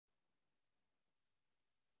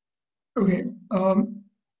Okay,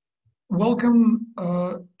 welcome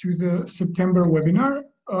to the September webinar.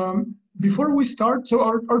 Before we start, so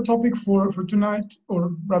our topic for tonight,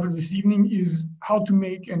 or rather this evening, is how to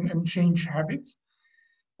make and change habits.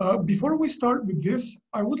 Before we start with this,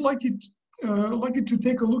 I would like you to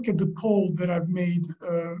take a look at the poll that I've made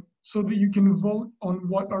so that you can vote on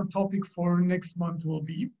what our topic for next month will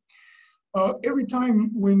be. Every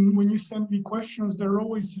time when you send me questions, there are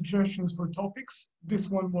always suggestions for topics. This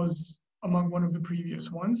one was among one of the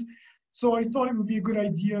previous ones. So I thought it would be a good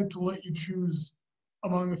idea to let you choose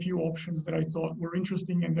among a few options that I thought were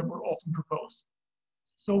interesting and that were often proposed.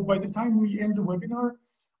 So by the time we end the webinar,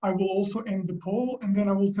 I will also end the poll, and then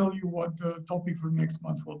I will tell you what the topic for next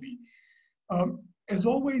month will be. As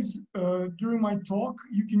always, during my talk,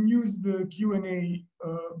 you can use the Q&A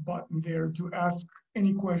button there to ask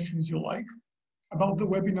any questions you like about the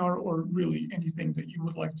webinar, or really anything that you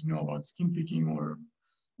would like to know about skin picking, or,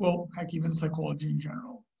 well, heck, even psychology in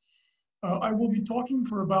general. I will be talking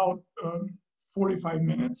for about 45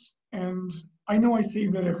 minutes, and I know I say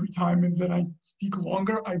that every time and then I speak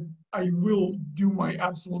longer. I will do my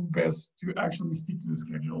absolute best to actually stick to the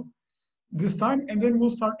schedule this time, and then we'll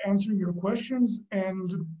start answering your questions.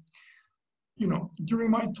 And during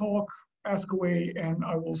my talk, ask away, and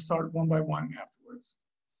I will start one by one afterwards.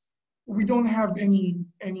 We don't have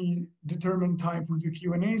any determined time for the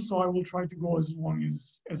Q&A, so I will try to go as long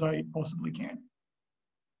as I possibly can.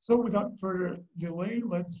 So without further delay,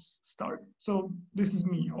 let's start. So this is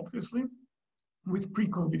me, obviously, with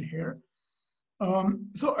pre-COVID hair.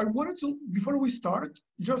 So I wanted to, before we start,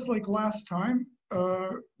 just like last time,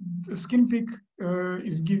 SkinPick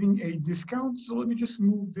is giving a discount. So let me just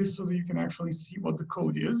move this so that you can actually see what the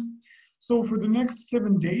code is. So for the next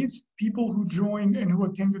 7 days, people who joined and who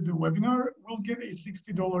attended the webinar will get a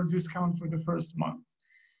 $60 discount for the first month,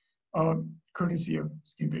 courtesy of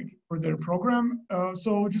SkinPick for their program.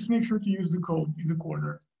 So just make sure to use the code in the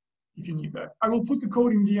corner if you need that. I will put the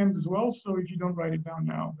code in the end as well, so if you don't write it down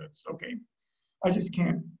now, that's okay. I just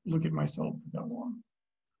can't look at myself for that long.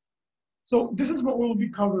 So this is what we'll be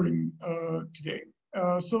covering today.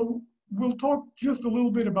 So we'll talk just a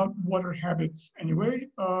little bit about what are habits anyway,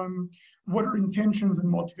 what are intentions and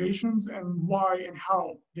motivations, and why and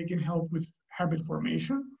how they can help with habit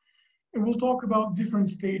formation. And we'll talk about different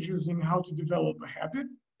stages in how to develop a habit.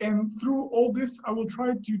 And through all this, I will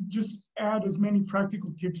try to just add as many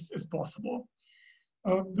practical tips as possible.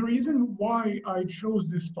 The reason why I chose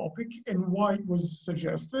this topic and why it was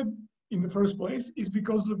suggested in the first place is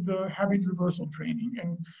because of the habit reversal training.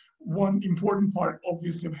 And one important part,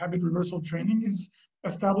 obviously, of habit reversal training is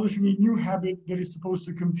establishing a new habit that is supposed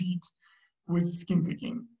to compete with skin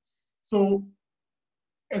picking. So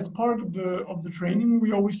as part of the training,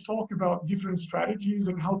 we always talk about different strategies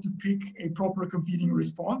and how to pick a proper competing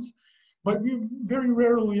response, but we very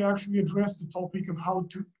rarely actually address the topic of how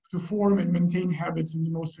to form and maintain habits in the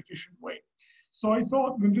most efficient way. So I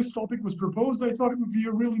thought when this topic was proposed, I thought it would be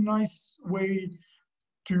a really nice way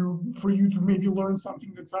for you to maybe learn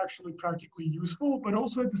something that's actually practically useful, but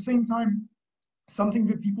also at the same time, something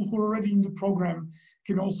that people who are already in the program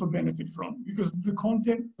can also benefit from, because the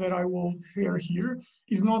content that I will share here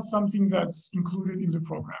is not something that's included in the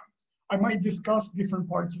program. I might discuss different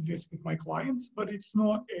parts of this with my clients, but it's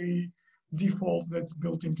not a default that's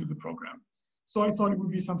built into the program. So I thought it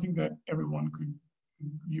would be something that everyone could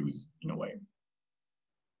use in a way.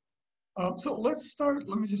 So let's start.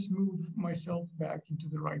 Let me just move myself back into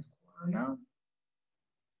the right corner now.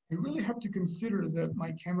 I really have to consider that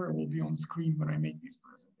my camera will be on screen when I make these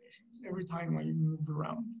presentations, every time I move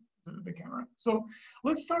around the camera. So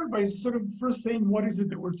let's start by sort of first saying what is it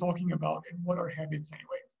that we're talking about and what are habits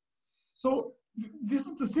anyway. So this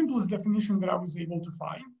is the simplest definition that I was able to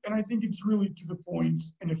find, and I think it's really to the point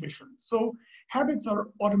and efficient. So habits are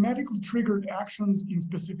automatically triggered actions in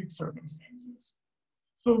specific circumstances.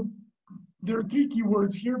 So there are 3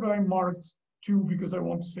 keywords here, but I marked 2 because I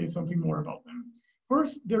want to say something more about them.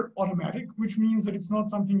 First, they're automatic, which means that it's not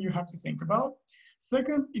something you have to think about.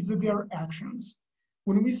 Second, is that they are actions.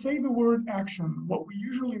 When we say the word action, what we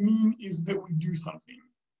usually mean is that we do something.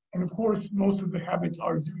 And of course, most of the habits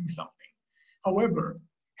are doing something. However,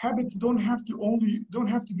 habits don't have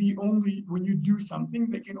to be only when you do something.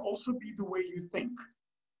 They can also be the way you think.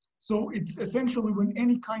 So it's essentially when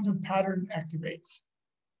any kind of pattern activates.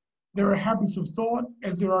 There are habits of thought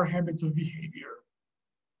as there are habits of behavior.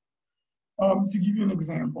 To give you an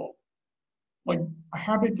example, like a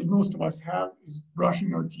habit that most of us have is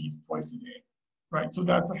brushing our teeth twice a day, right? So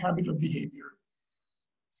that's a habit of behavior.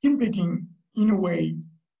 Skin picking, in a way,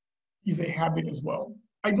 is a habit as well.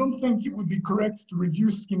 I don't think it would be correct to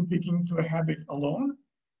reduce skin picking to a habit alone,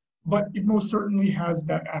 but it most certainly has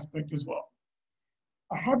that aspect as well.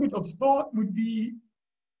 A habit of thought would be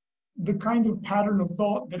the kind of pattern of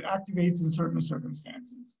thought that activates in certain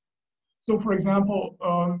circumstances. So for example,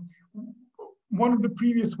 one of the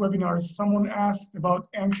previous webinars, someone asked about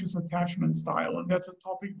anxious attachment style, and that's a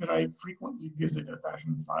topic that I frequently visit,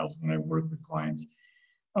 attachment styles, when I work with clients.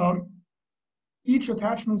 Each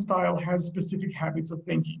attachment style has specific habits of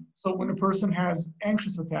thinking. So when a person has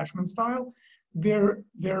anxious attachment style, their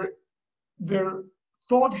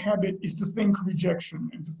thought habit is to think rejection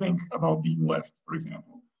and to think about being left, for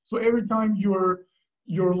example. So every time your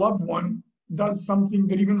loved one does something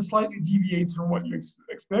that even slightly deviates from what you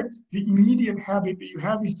expect, the immediate habit that you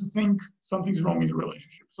have is to think something's wrong in the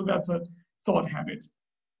relationship. So that's a thought habit.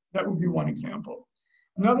 That would be one example.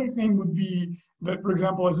 Another thing would be that, for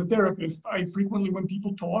example, as a therapist, I frequently, when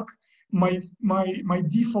people talk, my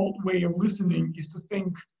default way of listening is to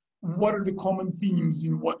think, what are the common themes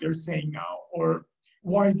in what they're saying now? Or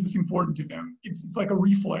why is this important to them? It's like a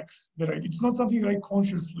reflex that it's not something that I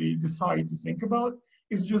consciously decide to think about.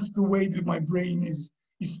 It's just the way that my brain is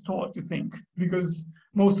taught to think, because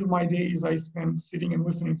most of my days I spend sitting and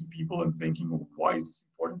listening to people and thinking, well, why is this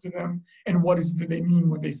important to them? And what is it that they mean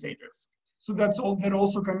when they say this? So that's all, that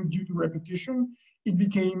also kind of due to repetition, it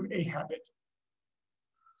became a habit.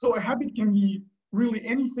 So a habit can be really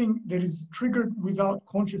anything that is triggered without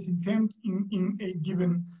conscious intent in a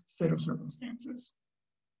given set of circumstances.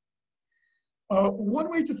 One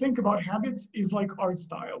way to think about habits is like art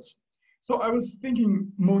styles. So I was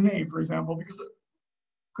thinking Monet, for example, because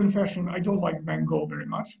confession, I don't like Van Gogh very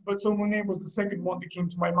much, but so Monet was the second one that came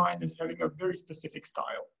to my mind as having a very specific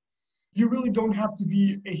style. You really don't have to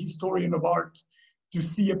be a historian of art to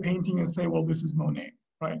see a painting and say, well, this is Monet,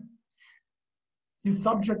 right? His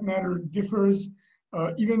subject matter differs.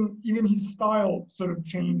 Even his style sort of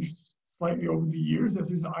changed slightly over the years as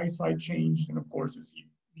his eyesight changed and of course as he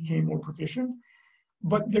became more proficient.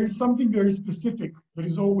 But there's something very specific that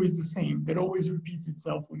is always the same, that always repeats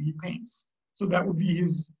itself when he paints. So that would be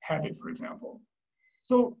his habit, for example.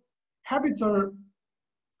 So habits are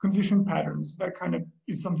conditioned patterns. That kind of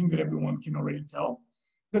is something that everyone can already tell.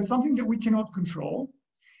 That's something that we cannot control.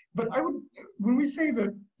 But when we say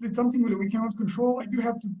that it's something that we cannot control, I do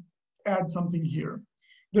have to add something here.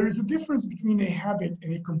 There is a difference between a habit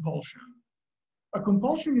and a compulsion. A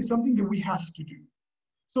compulsion is something that we have to do.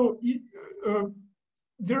 So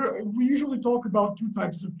we usually talk about two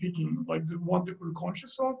types of picking, like the one that we're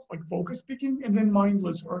conscious of, like focus picking, and then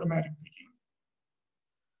mindless or automatic picking.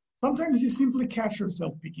 Sometimes you simply catch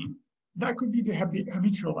yourself picking. That could be the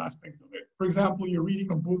habitual aspect of it. For example, you're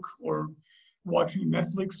reading a book or watching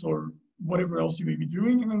Netflix or whatever else you may be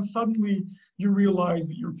doing, and then suddenly you realize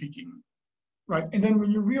that you're picking, right? And then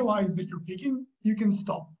when you realize that you're picking, you can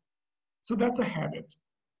stop. So that's a habit.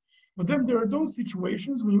 But then there are those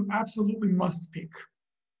situations when you absolutely must pick.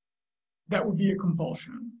 That would be a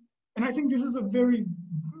compulsion. And I think this is a very,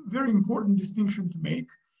 very important distinction to make.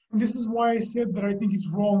 And this is why I said that I think it's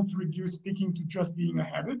wrong to reduce picking to just being a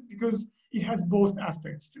habit, because it has both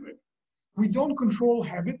aspects to it. We don't control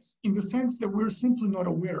habits in the sense that we're simply not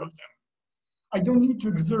aware of them. I don't need to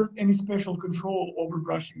exert any special control over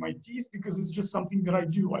brushing my teeth because it's just something that I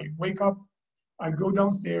do. I wake up, I go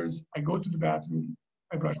downstairs, I go to the bathroom,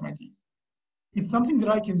 I brush my teeth. It's something that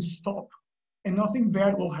I can stop and nothing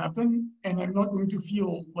bad will happen, and I'm not going to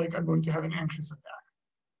feel like I'm going to have an anxious attack.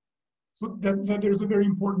 So that there's a very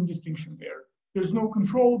important distinction there. There's no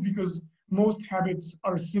control because most habits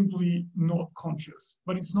are simply not conscious,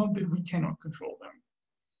 but it's not that we cannot control them.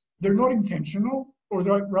 They're not intentional, or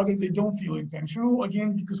rather they don't feel intentional,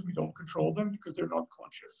 again, because we don't control them, because they're not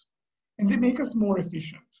conscious. And they make us more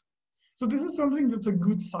efficient. So this is something that's a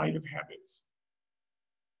good side of habits.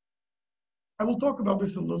 I will talk about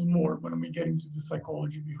this a little more when we get into the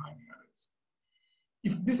psychology behind habits.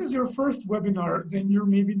 If this is your first webinar, then you're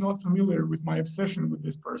maybe not familiar with my obsession with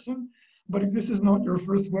this person. But if this is not your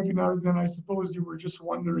first webinar, then I suppose you were just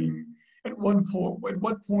wondering at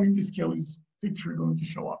what point is Kelly's picture going to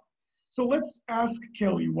show up. So let's ask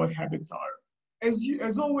Kelly what habits are.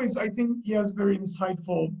 As always, I think he has very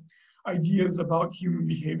insightful ideas about human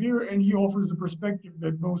behavior, and he offers a perspective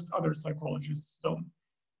that most other psychologists don't.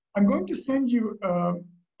 I'm going to send you,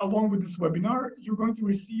 along with this webinar, you're going to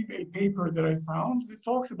receive a paper that I found that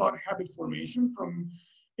talks about habit formation from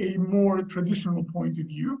a more traditional point of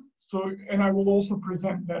view. So, and I will also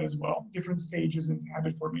present that as well, different stages in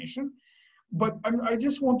habit formation. But I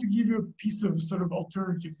just want to give you a piece of sort of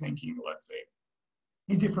alternative thinking, let's say,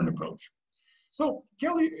 a different approach. So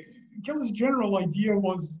Kelly's general idea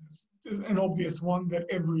was an obvious one that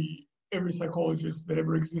every psychologist that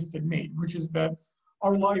ever existed made, which is that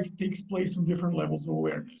our life takes place on different levels of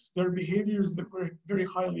awareness. There are behaviors that we're very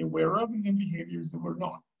highly aware of and then behaviors that we're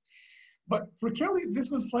not. But for Kelly, this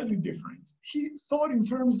was slightly different. He thought in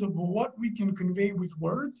terms of what we can convey with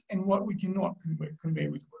words and what we cannot convey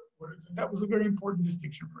with words. And that was a very important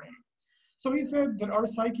distinction for him. So he said that our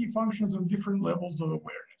psyche functions on different levels of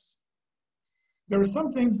awareness. There are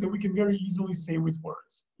some things that we can very easily say with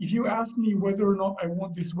words. If you ask me whether or not I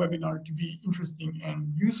want this webinar to be interesting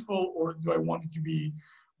and useful, or do I want it to be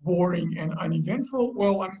boring and uneventful,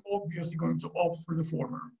 well, I'm obviously going to opt for the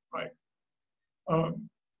former, right?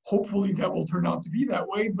 Hopefully that will turn out to be that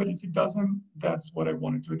way, but if it doesn't, that's what I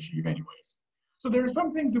wanted to achieve anyways. So there are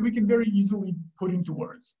some things that we can very easily put into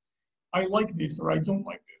words. I like this or I don't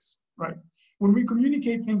like this, right? When we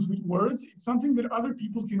communicate things with words, it's something that other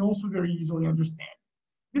people can also very easily understand.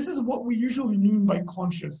 This is what we usually mean by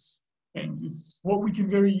conscious things. It's what we can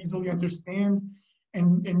very easily understand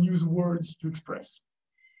and use words to express.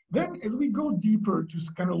 Then as we go deeper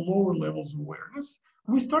to kind of lower levels of awareness,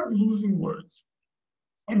 we start losing words.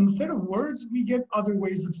 And instead of words, we get other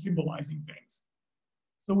ways of symbolizing things.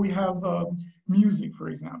 So we have music, for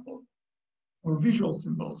example, or visual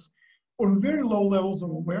symbols. On very low levels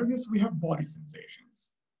of awareness, we have body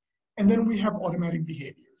sensations. And then we have automatic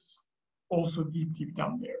behaviors, also deep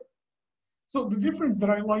down there. So the difference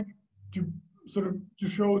that I like to sort of to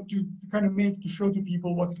show to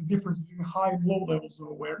people what's the difference between high and low levels of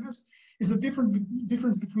awareness is the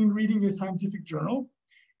difference between reading a scientific journal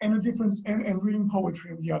and and reading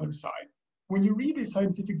poetry on the other side. When you read a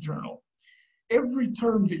scientific journal, every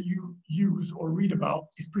term that you use or read about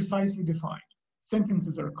is precisely defined.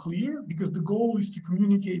 Sentences are clear because the goal is to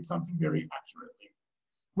communicate something very accurately.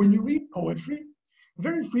 When you read poetry,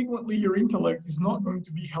 very frequently your intellect is not going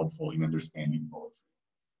to be helpful in understanding poetry.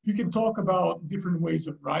 You can talk about different ways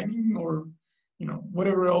of rhyming or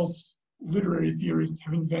whatever else literary theorists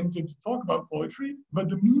have invented to talk about poetry, but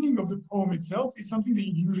the meaning of the poem itself is something that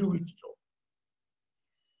you usually feel.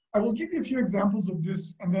 I will give you a few examples of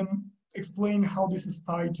this and then explain how this is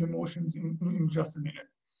tied to emotions in just a minute.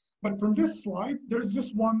 But from this slide, there's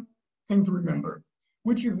just one thing to remember,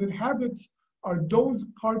 which is that habits are those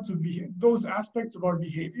those aspects of our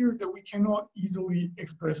behavior that we cannot easily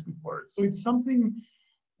express with words. So it's something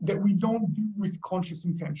that we don't do with conscious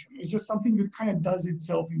intention. It's just something that kind of does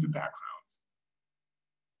itself in the background.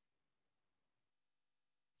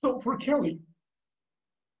 So for Kelly,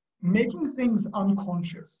 making things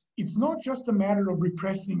unconscious, it's not just a matter of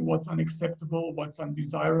repressing what's unacceptable, what's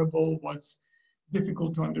undesirable, what's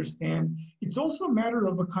difficult to understand. It's also a matter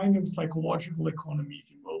of a kind of psychological economy, if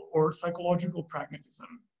you will, or psychological pragmatism.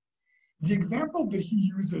 The example that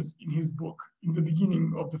he uses in his book, in the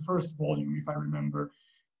beginning of the first volume, if I remember,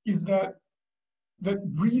 is that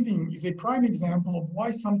breathing is a prime example of why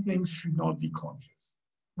some things should not be conscious.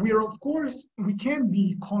 We can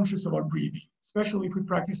be conscious of our breathing, especially if we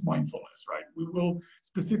practice mindfulness, right? We will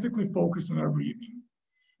specifically focus on our breathing.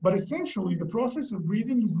 But essentially, the process of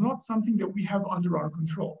breathing is not something that we have under our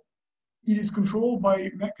control. It is controlled by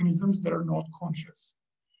mechanisms that are not conscious.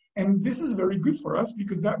 And this is very good for us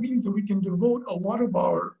because that means that we can devote a lot of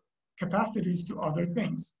our capacities to other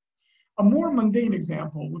things. A more mundane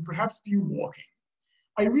example would perhaps be walking.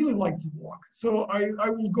 I really like to walk. So I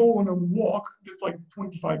will go on a walk that's like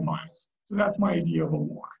 25 miles. So that's my idea of a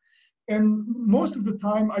walk. And most of the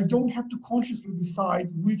time, I don't have to consciously decide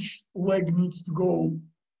which leg needs to go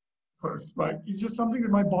first, right? It's just something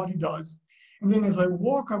that my body does. And then as I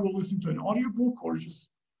walk, I will listen to an audiobook or just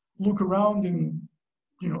look around and,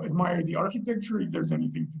 admire the architecture if there's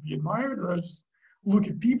anything to be admired, or I just look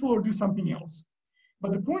at people or do something else.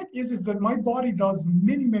 But the point is that my body does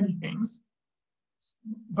many, many things,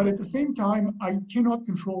 but at the same time, I cannot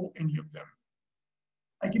control any of them.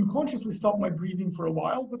 I can consciously stop my breathing for a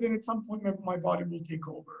while, but then at some point my body will take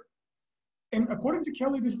over. And according to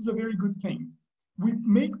Kelly, this is a very good thing. We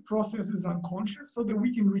make processes unconscious so that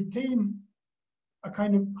we can retain a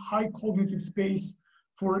kind of high cognitive space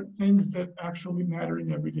for things that actually matter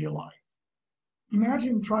in everyday life.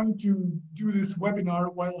 Imagine trying to do this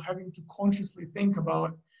webinar while having to consciously think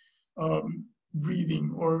about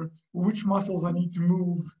breathing or which muscles I need to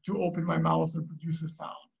move to open my mouth or produce a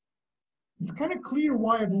sound. It's kind of clear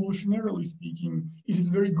why, evolutionarily speaking, it is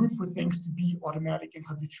very good for things to be automatic and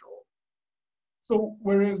habitual. So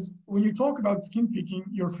whereas when you talk about skin picking,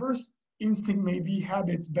 your first instinct may be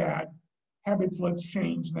habits bad. Habits, let's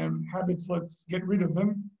change them. Habits, let's get rid of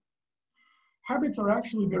them. Habits are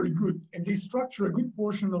actually very good, and they structure a good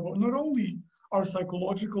portion of not only our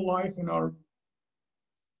psychological life and our,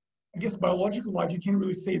 I guess, biological life, you can't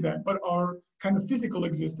really say that, but our kind of physical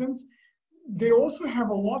existence. they also have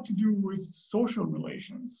a lot to do with social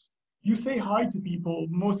relations. You say hi to people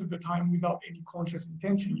most of the time without any conscious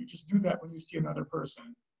intention. You just do that when you see another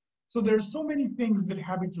person. So there are so many things that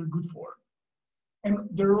habits are good for. And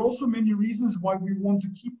there are also many reasons why we want to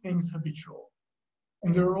keep things habitual.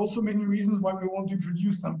 And there are also many reasons why we want to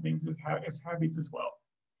introduce some things as habits as well.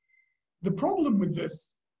 The problem with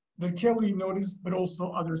this, that Kelly noticed, but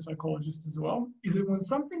also other psychologists as well, is that when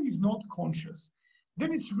something is not conscious,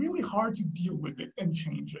 then it's really hard to deal with it and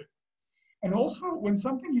change it. And also, when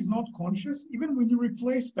something is not conscious, even when you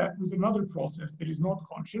replace that with another process that is not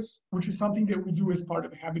conscious, which is something that we do as part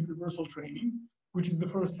of habit reversal training, which is the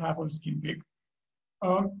first half of SkinPick,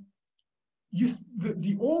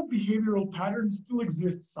 the old behavioral patterns still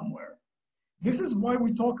exist somewhere. This is why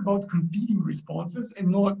we talk about competing responses and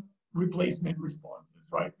not replacement responses,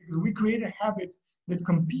 right? Because we create a habit that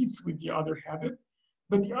competes with the other habit,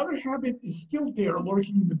 but the other habit is still there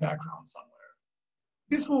lurking in the background somewhere.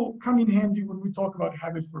 This will come in handy when we talk about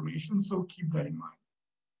habit formation, so keep that in mind.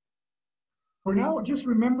 For now, just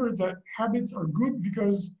remember that habits are good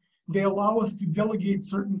because they allow us to delegate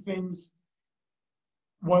certain things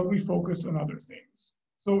while we focus on other things.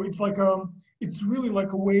 So it's really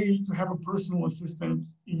like a way to have a personal assistant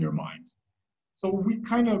in your mind. So we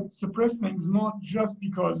kind of suppress things not just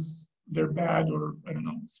because they're bad or, I don't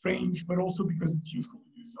know, strange, but also because it's useful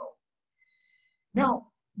to do so. Now,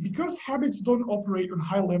 because habits don't operate on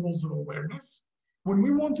high levels of awareness, when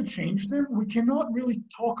we want to change them, we cannot really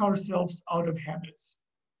talk ourselves out of habits.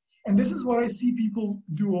 And this is what I see people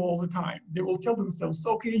do all the time. They will tell themselves,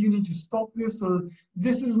 okay, you need to stop this, or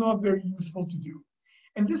this is not very useful to do.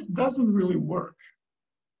 And this doesn't really work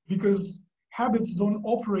because habits don't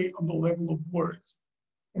operate on the level of words.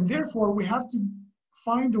 And therefore, we have to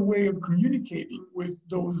find a way of communicating with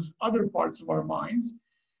those other parts of our minds,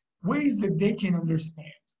 ways that they can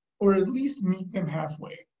understand, or at least meet them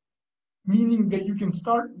halfway. Meaning that you can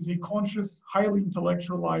start with a conscious, highly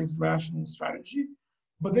intellectualized, rational strategy,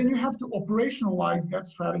 but then you have to operationalize that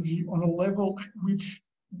strategy on a level at which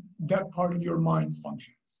that part of your mind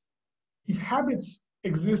functions. If habits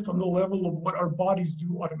exist on the level of what our bodies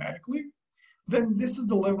do automatically, then this is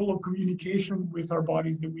the level of communication with our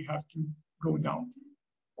bodies that we have to go down to,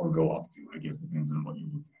 or go up to, I guess, depends on what you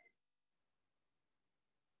look at.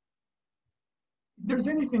 If there's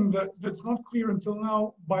anything that's not clear until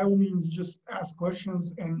now, by all means, just ask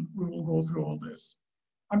questions and we will go through all this.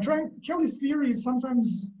 Kelly's theory is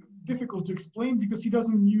sometimes difficult to explain because he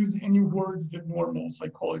doesn't use any words that normal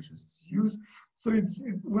psychologists use. So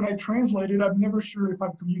when I translate it, I'm never sure if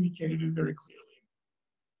I've communicated it very clearly.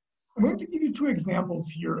 I'm going to give you two examples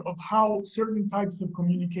here of how certain types of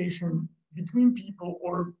communication between people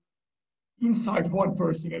or inside one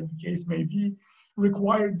person, as the case may be,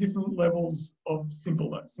 require different levels of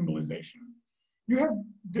symbolization.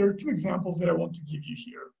 There are two examples that I want to give you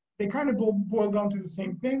here. They kind of boil down to the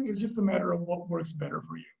same thing. It's just a matter of what works better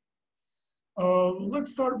for you.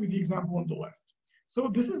 Let's start with the example on the left. So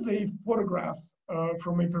this is a photograph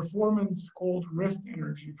from a performance called Rest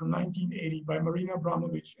Energy from 1980 by Marina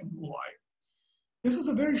Abramovic and Ulay. This was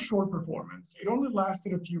a very short performance. It only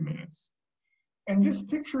lasted a few minutes. And this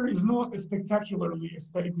picture is not a spectacularly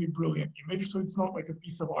aesthetically brilliant image, so it's not like a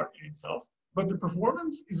piece of art in itself. But the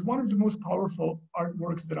performance is one of the most powerful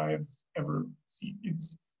artworks that I have ever seen.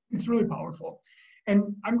 It's really powerful.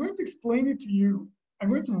 And I'm going to explain it to you. I'm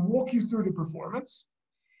going to walk you through the performance,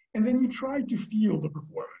 and then you try to feel the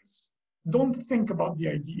performance. Don't think about the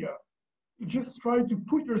idea. You just try to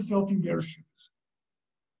put yourself in their shoes.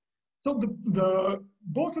 So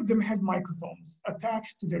both of them had microphones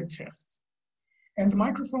attached to their chest. And the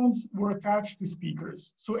microphones were attached to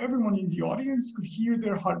speakers, so everyone in the audience could hear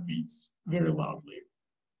their heartbeats very loudly.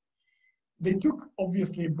 They took,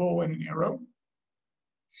 obviously, a bow and an arrow.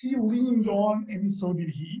 She leaned on, and so did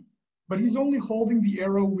he, but he's only holding the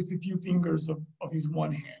arrow with a few fingers of his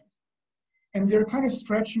one hand. And they're kind of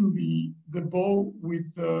stretching the bow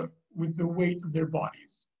with the weight of their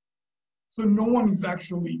bodies. So no one is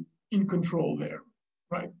actually in control there,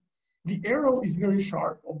 right? The arrow is very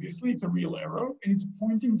sharp, obviously, it's a real arrow, and it's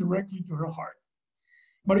pointing directly to her heart.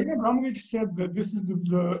 Marina Abramovic said that this is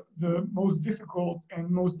the most difficult and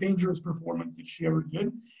most dangerous performance that she ever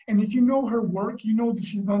did. And if you know her work, you know that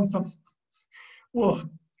she's done some, well,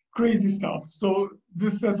 crazy stuff. So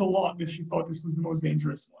this says a lot that she thought this was the most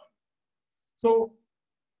dangerous one. So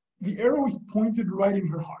the arrow is pointed right in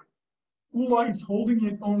her heart. Ulay is holding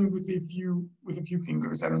it only with a few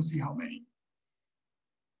fingers. I don't see how many.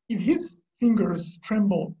 If his fingers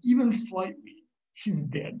tremble even slightly, she's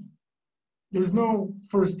dead. There's no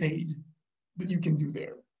first aid that you can do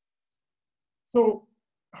there. So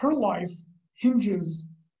her life hinges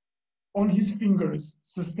on his fingers,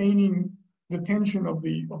 sustaining the tension of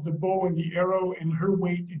the bow and the arrow and her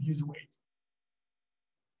weight and his weight.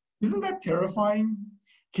 Isn't that terrifying?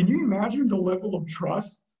 Can you imagine the level of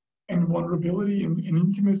trust and vulnerability and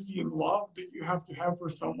intimacy and love that you have to have for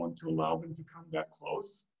someone to allow them to come that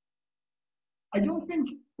close? I don't think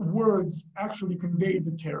words actually convey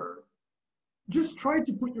the terror. Just try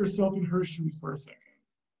to put yourself in her shoes for a second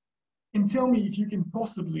and tell me if you can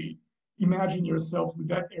possibly imagine yourself with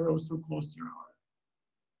that arrow so close to your heart.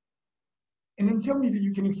 And then tell me that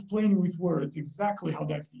you can explain with words exactly how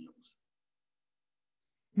that feels.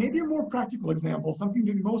 Maybe a more practical example, something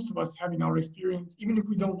that most of us have in our experience, even if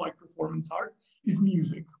we don't like performance art, is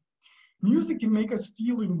music. Music can make us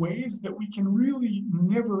feel in ways that we can really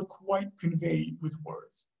never quite convey with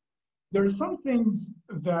words. There are some things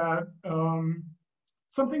that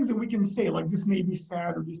we can say, like this made me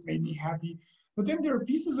sad or this made me happy. But then there are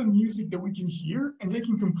pieces of music that we can hear and they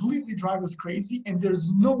can completely drive us crazy, and there's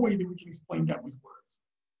no way that we can explain that with words.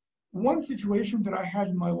 One situation that I had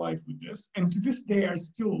in my life with this, and to this day I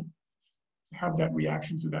still have that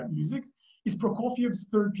reaction to that music, is Prokofiev's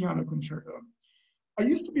Third Piano Concerto. I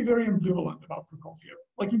used to be very ambivalent about Prokofiev.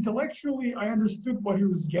 Like intellectually, I understood what he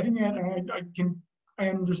was getting at, and I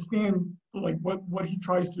understand like what he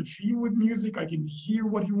tries to achieve with music. I can hear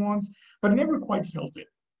what he wants, but I never quite felt it.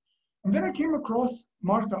 And then I came across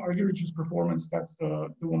Martha Argerovich's performance, that's the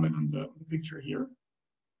woman in the picture here,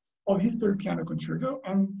 of his Third Piano Concerto.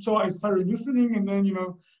 And so I started listening, and then,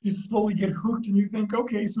 you slowly get hooked and you think,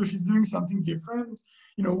 okay, so she's doing something different.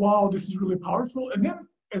 Wow, this is really powerful. And then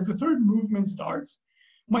as the third movement starts,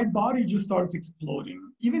 my body just starts exploding.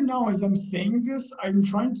 Even now, as I'm saying this, I'm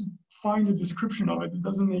trying to find a description of it that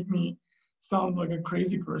doesn't make me sound like a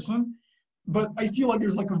crazy person. But I feel like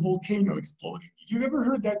there's like a volcano exploding. If you've ever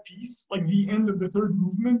heard that piece, like the end of the third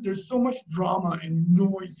movement, there's so much drama and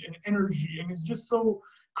noise and energy, and it's just so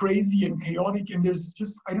crazy and chaotic, and there's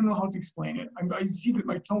just, I don't know how to explain it. I see that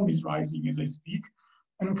my tone is rising as I speak,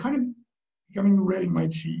 and I'm kind of becoming red in my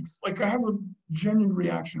cheeks. Like I have a genuine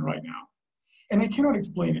reaction right now, and I cannot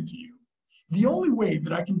explain it to you. The only way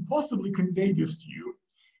that I can possibly convey this to you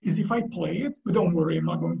is if I play it, but don't worry, I'm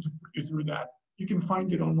not going to put you through that. You can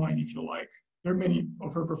find it online if you like. There are many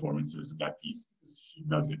of her performances of that piece. She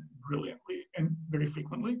does it brilliantly and very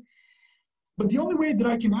frequently. But the only way that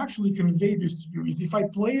I can actually convey this to you is if I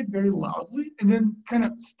play it very loudly and then kind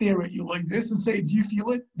of stare at you like this and say, do you feel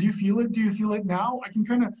it? Do you feel it? Do you feel it now? I can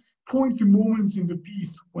kind of point to moments in the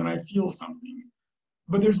piece when I feel something.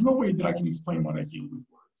 But there's no way that I can explain what I feel with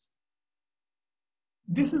words.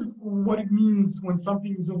 This is what it means when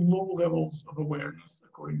something is on low levels of awareness,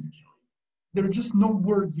 according to Kelly. There are just no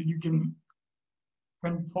words that you can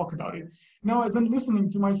kind of talk about it. Now, as I'm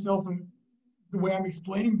listening to myself and the way I'm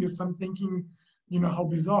explaining this, I'm thinking, how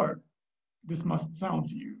bizarre this must sound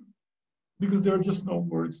to you, because there are just no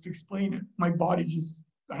words to explain it. My body just,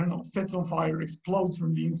 I don't know, sets on fire, explodes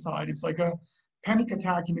from the inside. It's like a panic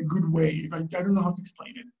attack in a good way. I don't know how to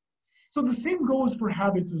explain it. So the same goes for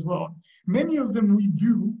habits as well. Many of them we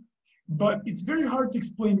do, but it's very hard to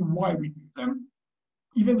explain why we do them,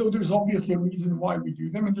 even though there's obviously a reason why we do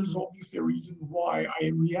them, and there's obviously a reason why I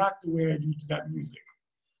react the way I do to that music.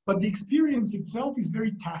 But the experience itself is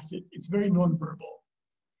very tacit, it's very nonverbal.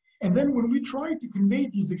 And then when we try to convey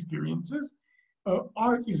these experiences,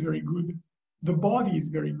 art is very good, the body is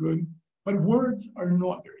very good, but words are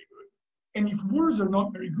not very good. And if words are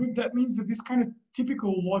not very good, that means that this kind of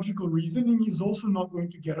typical logical reasoning is also not going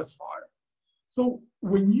to get us far. So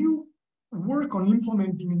when you work on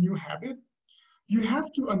implementing a new habit, you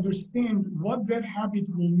have to understand what that habit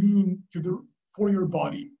will mean for your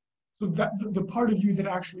body. So that the part of you that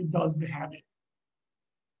actually does the habit.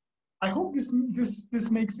 I hope this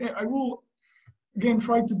makes sense. I will, again,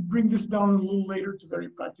 try to bring this down a little later to very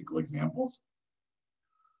practical examples.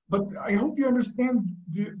 But I hope you understand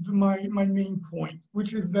my main point,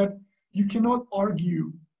 which is that you cannot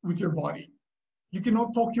argue with your body. You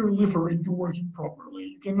cannot talk your liver into working properly.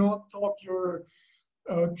 You cannot talk your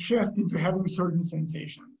chest into having certain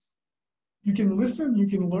sensations. You can listen, you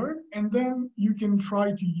can learn, and then you can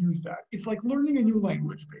try to use that. It's like learning a new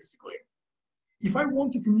language, basically. If I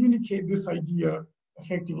want to communicate this idea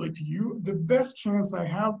effectively to you, the best chance I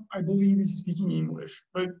have, I believe, is speaking English.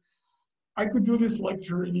 But I could do this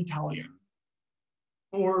lecture in Italian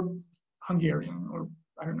or Hungarian or,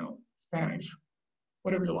 I don't know, Spanish,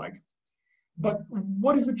 whatever you like. But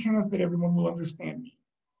what is the chance that everyone will understand me?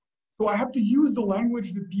 So I have to use the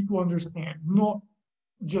language that people understand, not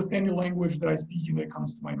just any language that I speak and that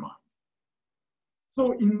comes to my mind.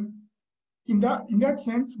 So in that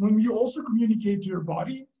sense, when you also communicate to your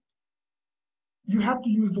body, you have to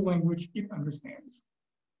use the language it understands.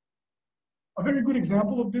 A very good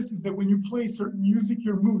example of this is that when you play certain music,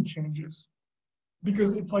 your mood changes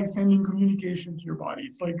because it's like sending communication to your body.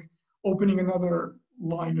 It's like opening another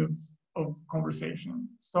line of conversation,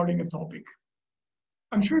 starting a topic.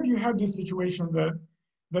 I'm sure you have this situation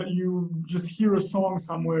that you just hear a song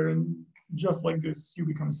somewhere and just like this, you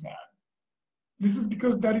become sad. This is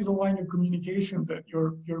because that is a line of communication that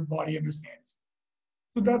your body understands.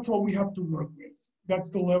 So that's what we have to work with. That's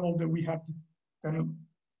the level that we have to kind of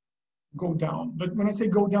go down. But when I say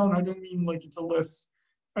go down, I don't mean like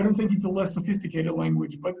I don't think it's a less sophisticated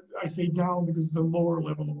language, but I say down because it's a lower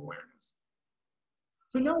level of awareness.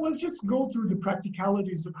 So now let's just go through the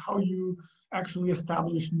practicalities of how you actually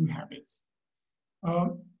establish new habits.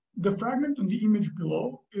 The fragment on the image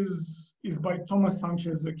below is by Thomas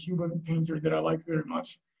Sanchez, a Cuban painter that I like very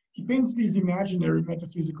much. He paints these imaginary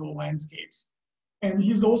metaphysical landscapes. And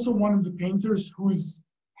he's also one of the painters whose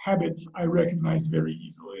habits I recognize very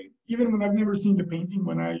easily. Even when I've never seen the painting,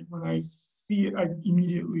 when I see it, I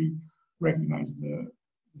immediately recognize the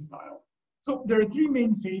style. So there are three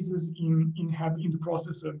main phases in the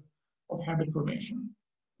process of habit formation.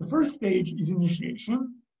 The first stage is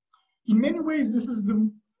initiation. In many ways, this is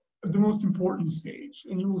the most important stage,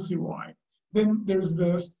 and you will see why. Then there's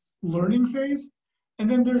the learning phase, and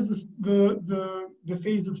then there's the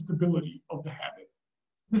phase of stability of the habit.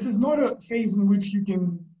 This is not a phase in which you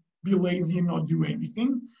can be lazy and not do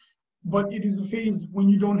anything, but it is a phase when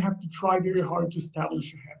you don't have to try very hard to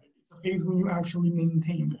establish a habit. It's a phase when you actually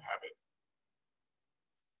maintain the habit.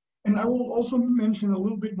 And I will also mention a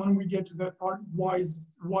little bit when we get to that part, why is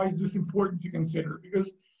this important to consider?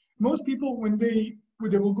 Because most people, when they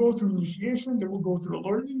will go through initiation, they will go through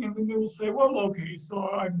learning, and then they will say, well, okay, so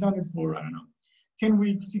I've done it for, I don't know, 10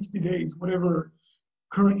 weeks, 60 days, whatever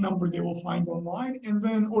current number they will find online, and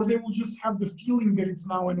then, or they will just have the feeling that it's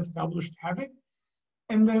now an established habit,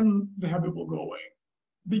 and then the habit will go away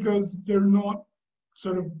because they're not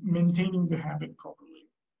sort of maintaining the habit properly.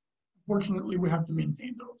 Fortunately, we have to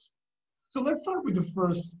maintain those. So let's start with the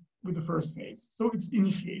first phase. So it's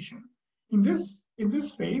initiation. In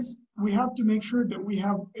this phase, we have to make sure that we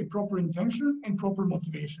have a proper intention and proper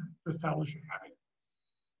motivation to establish a habit.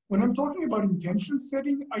 When I'm talking about intention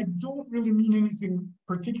setting, I don't really mean anything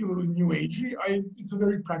particularly new agey. It's a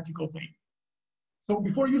very practical thing. So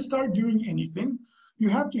before you start doing anything, you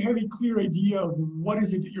have to have a clear idea of what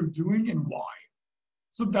is it that you're doing and why.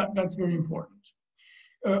 So that's very important.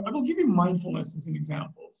 I will give you mindfulness as an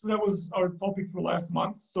example. So that was our topic for last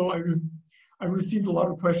month. So I've received a lot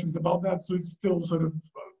of questions about that. So it's still sort of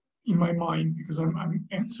in my mind because I'm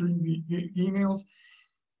answering the emails.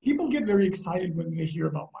 People get very excited when they hear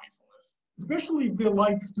about mindfulness, especially if they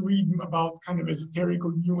like to read about kind of esoteric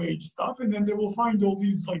or new age stuff. And then they will find all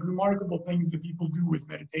these like remarkable things that people do with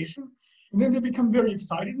meditation. And then they become very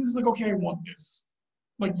excited. And it's like, okay, I want this.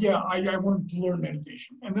 Like, yeah, I wanted to learn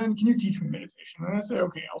meditation. And then, can you teach me meditation? And I say,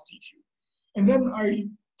 okay, I'll teach you. And then I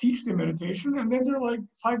teach them meditation. And then they're like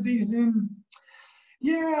 5 days in,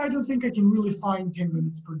 yeah, I don't think I can really find 10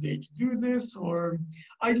 minutes per day to do this. Or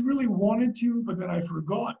I really wanted to, but then I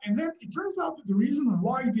forgot. And then it turns out that the reason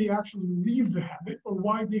why they actually leave the habit or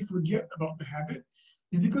why they forget about the habit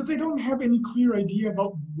is because they don't have any clear idea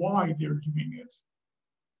about why they're doing it.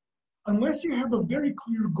 Unless you have a very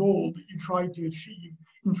clear goal that you try to achieve,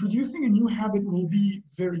 introducing a new habit will be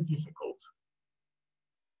very difficult.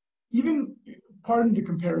 Even, pardon the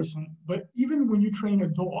comparison, but even when you train a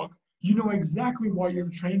dog, you know exactly why you're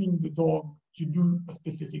training the dog to do a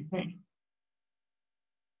specific thing.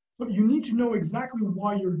 So you need to know exactly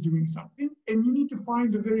why you're doing something, and you need to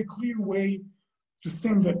find a very clear way to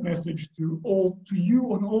send that message to you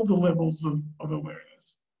on all the levels of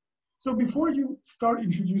awareness. So before you start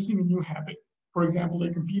introducing a new habit, for example,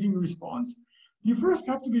 a competing response, you first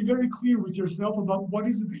have to be very clear with yourself about what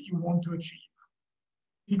is it that you want to achieve.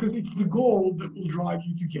 Because it's the goal that will drive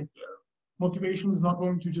you to get there. Motivation is not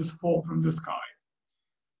going to just fall from the sky.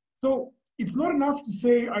 So it's not enough to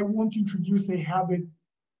say, I want to introduce a habit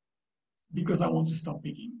because I want to stop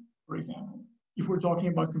picking, for example, if we're talking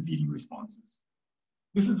about competing responses.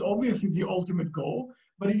 This is obviously the ultimate goal,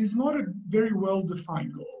 but it is not a very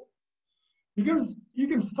well-defined goal. Because you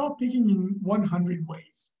can stop picking in 100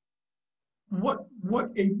 ways. What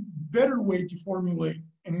a better way to formulate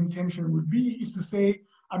an intention would be is to say,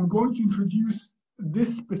 I'm going to introduce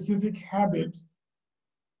this specific habit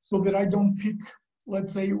so that I don't pick,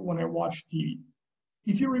 let's say, when I watch TV.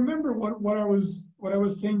 If you remember what I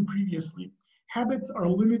was saying previously, habits are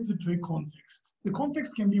limited to a context. The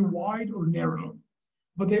context can be wide or narrow,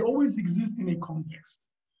 but they always exist in a context.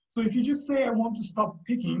 So if you just say, I want to stop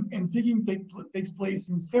picking, and picking takes place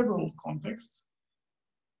in several contexts,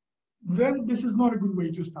 then this is not a good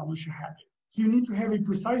way to establish a habit. So you need to have a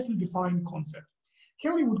precisely defined concept.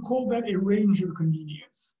 Kelly would call that a range of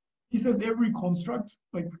convenience. He says every construct,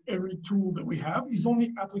 like every tool that we have, is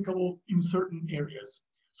only applicable in certain areas.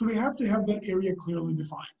 So we have to have that area clearly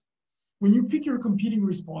defined. When you pick your competing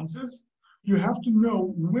responses, you have to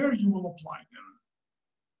know where you will apply them.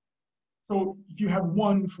 So if you have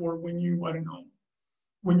one for when you, I don't know,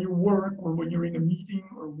 when you work or when you're in a meeting,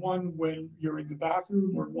 or one when you're in the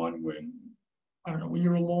bathroom, or one when, I don't know, when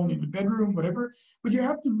you're alone in the bedroom, whatever, but you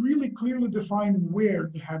have to really clearly define where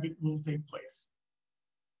the habit will take place.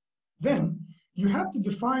 Then you have to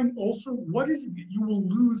define also what is it that you will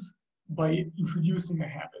lose by introducing a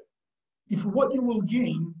habit. If what you will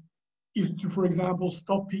gain is to, for example,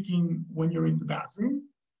 stop picking when you're in the bathroom,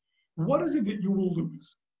 what is it that you will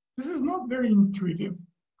lose? This is not very intuitive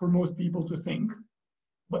for most people to think,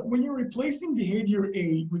 but when you're replacing behavior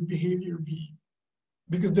A with behavior B,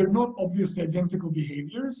 because they're not obviously identical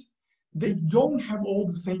behaviors, they don't have all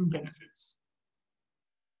the same benefits.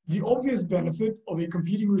 The obvious benefit of a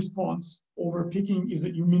competing response over picking is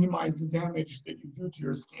that you minimize the damage that you do to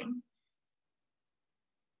your skin,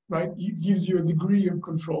 right? It gives you a degree of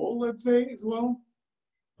control, let's say, as well.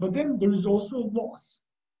 But then there's also loss.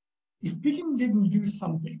 If picking didn't do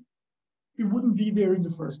something, it wouldn't be there in the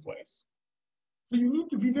first place. So you need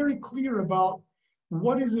to be very clear about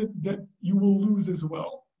what is it that you will lose as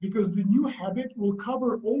well, because the new habit will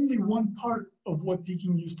cover only one part of what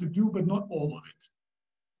picking used to do, but not all of it.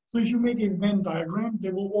 So if you make a Venn diagram, they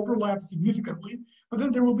will overlap significantly, but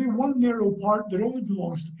then there will be one narrow part that only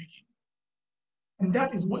belongs to picking. And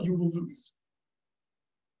that is what you will lose.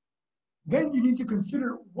 Then you need to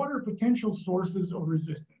consider what are potential sources of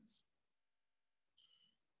resistance.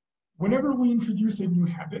 Whenever we introduce a new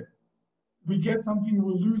habit, we get something,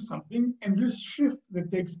 we'll lose something, and this shift that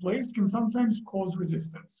takes place can sometimes cause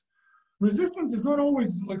resistance. Resistance is not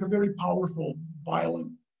always like a very powerful,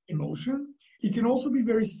 violent emotion. It can also be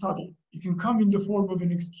very subtle. It can come in the form of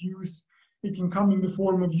an excuse. It can come in the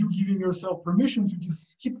form of you giving yourself permission to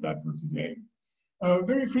just skip that for today.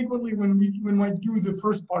 Very frequently, when I do the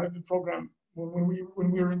first part of the program, when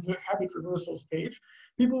we're in the habit reversal stage,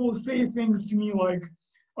 people will say things to me like,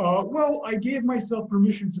 well, I gave myself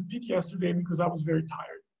permission to pick yesterday because I was very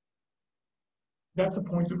tired. That's a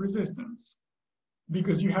point of resistance,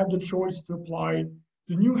 because you had the choice to apply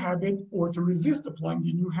the new habit or to resist applying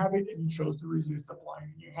the new habit, and you chose to resist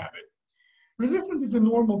applying the new habit. Resistance is a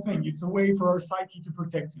normal thing. It's a way for our psyche to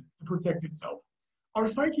protect itself. Our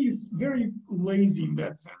psyche is very lazy in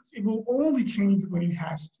that sense. It will only change when it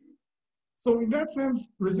has to. So in that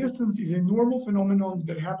sense, resistance is a normal phenomenon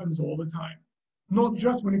that happens all the time, not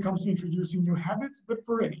just when it comes to introducing new habits, but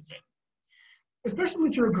for anything. Especially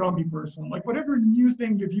if you're a grumpy person, like whatever new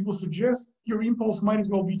thing that people suggest, your impulse might as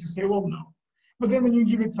well be to say, well, no. But then when you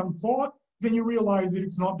give it some thought, then you realize that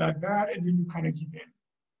it's not that bad, and then you kind of give in.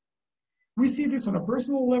 We see this on a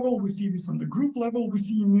personal level, we see this on the group level, we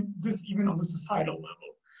see this even on the societal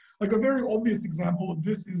level. Like a very obvious example of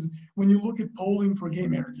this is when you look at polling for gay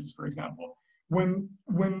marriages, for example. When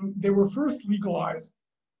they were first legalized,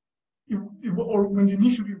 or when the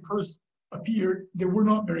initiative first appeared, they were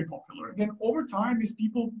not very popular. Then over time, as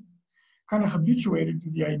people kind of habituated to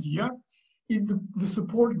the idea, the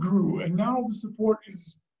support grew, and now the support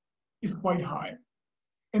is quite high.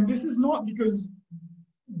 And this is not because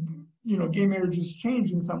gay marriages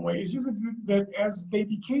changed in some way. It's just that as they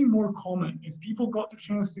became more common, as people got the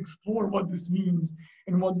chance to explore what this means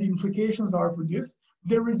and what the implications are for this,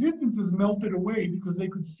 their resistances melted away because they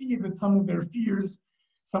could see that some of their fears,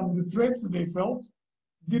 some of the threats that they felt,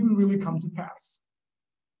 didn't really come to pass.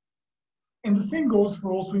 And the same goes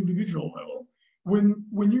for also individual level.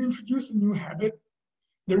 When you introduce a new habit,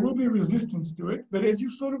 there will be resistance to it, but as you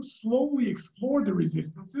sort of slowly explore the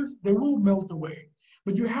resistances, they will melt away.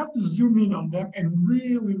 But you have to zoom in on them and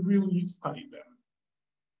really, really study them.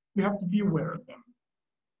 You have to be aware of them.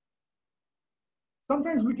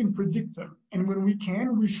 Sometimes we can predict them, and when we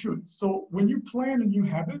can, we should. So when you plan a new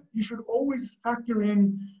habit, you should always factor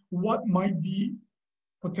in what might be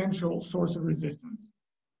potential source of resistance.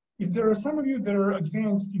 If there are some of you that are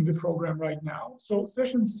advanced in the program right now, so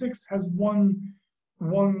session 6 has one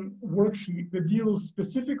worksheet that deals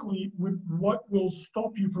specifically with what will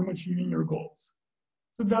stop you from achieving your goals.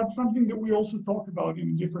 So that's something that we also talk about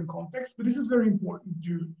in different contexts, but this is very important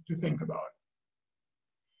to think about.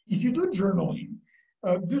 If you do journaling,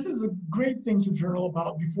 this is a great thing to journal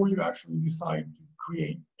about before you actually decide to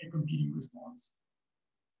create a competing response.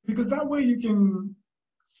 Because that way you can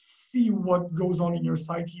see what goes on in your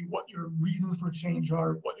psyche, what your reasons for change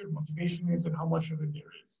are, what your motivation is, and how much of it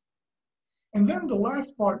there is. And then the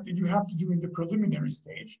last part that you have to do in the preliminary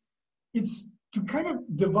stage, it's to kind of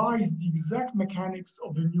devise the exact mechanics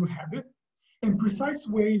of the new habit and precise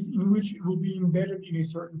ways in which it will be embedded in a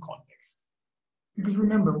certain context. Because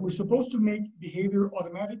remember, we're supposed to make behavior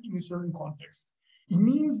automatic in a certain context. It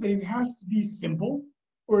means that it has to be simple,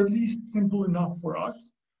 or at least simple enough for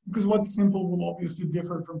us, because what's simple will obviously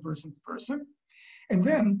differ from person to person. And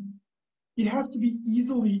then it has to be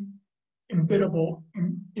easily embeddable,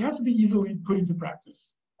 and it has to be easily put into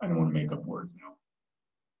practice. I don't want to make up words now.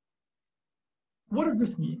 What does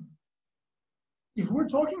this mean? If we're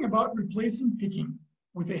talking about replacing picking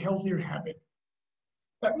with a healthier habit,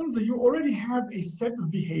 that means that you already have a set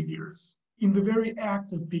of behaviors in the very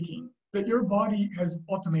act of picking that your body has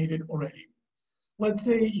automated already. Let's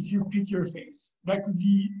say if you pick your face, that could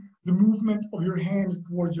be the movement of your hand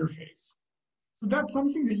towards your face. So that's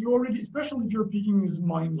something that you already, especially if your picking is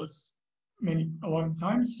mindless a lot of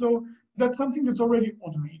times, so that's something that's already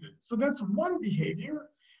automated. So that's one behavior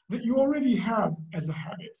that you already have as a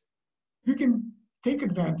habit. You can take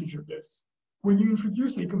advantage of this. When you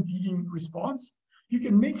introduce a competing response, you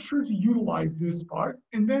can make sure to utilize this part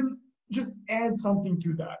and then just add something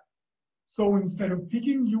to that. So instead of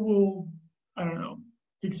picking, you will, I don't know,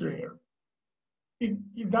 fix your hair.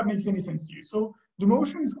 If that makes any sense to you. So the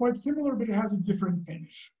motion is quite similar, but it has a different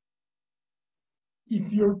finish.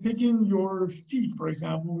 If you're picking your feet, for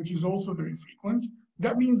example, which is also very frequent,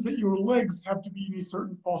 that means that your legs have to be in a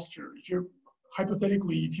certain posture. If you're,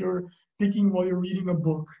 hypothetically, if you're picking while you're reading a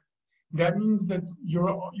book, that means that your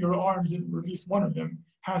arms, or at least one of them,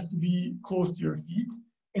 has to be close to your feet,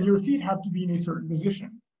 and your feet have to be in a certain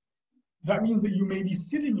position. That means that you may be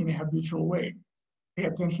sitting in a habitual way. Pay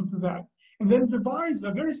attention to that. And then devise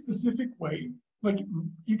a very specific way, like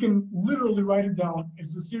you can literally write it down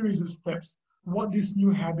as a series of steps, what this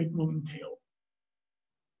new habit will entail.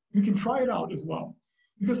 You can try it out as well.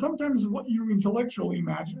 Because sometimes what you intellectually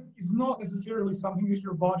imagine is not necessarily something that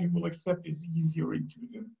your body will accept as easy or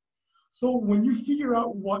intuitive. So when you figure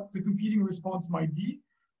out what the competing response might be,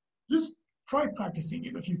 just try practicing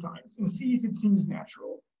it a few times and see if it seems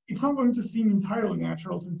natural. It's not going to seem entirely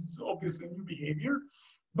natural since it's obviously a new behavior,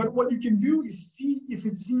 but what you can do is see if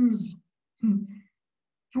it seems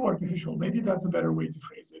too artificial. Maybe that's a better way to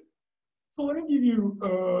phrase it. So let me give you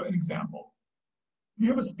an example. You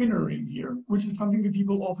have a spinner ring here, which is something that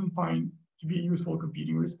people often find to be a useful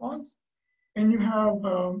competing response. And you have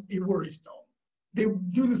a worry stone. They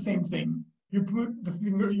do the same thing. You put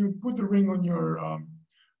the ring on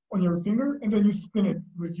your finger, and then you spin it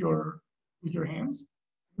with your hands,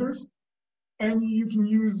 and you can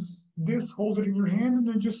use this, hold it in your hand, and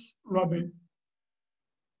then just rub it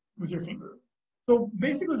with your finger. So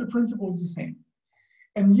basically, the principle is the same.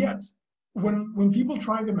 And yet, when people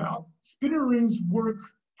try them out, spinner rings work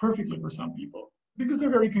perfectly for some people because they're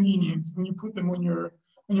very convenient. When you put them on your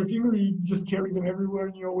finger, you just carry them everywhere,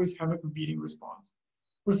 and you always have a competing response.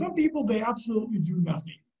 For some people, they absolutely do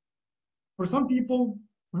nothing. For some people,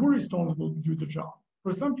 worry stones will do the job.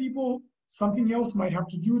 For some people, something else might have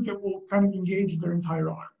to do that will kind of engage their entire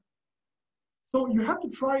arm. So you have to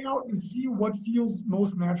try out and see what feels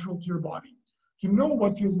most natural to your body. To know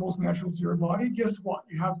what feels most natural to your body, guess what?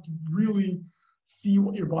 You have to really see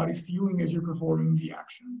what your body's feeling as you're performing the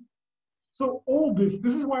action. So all this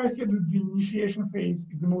is why I said that the initiation phase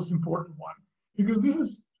is the most important one, because this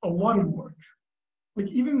is a lot of work. Like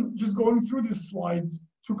even just going through this slide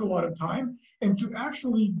took a lot of time, and to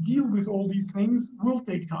actually deal with all these things will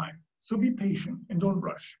take time. So be patient and don't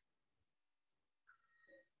rush.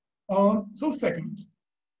 So second,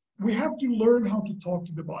 we have to learn how to talk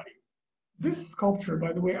to the body. This sculpture,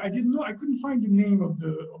 by the way, I couldn't find the name of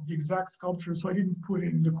the exact sculpture, so I didn't put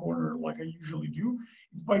it in the corner like I usually do.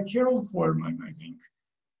 It's by Carol Foreman, I think.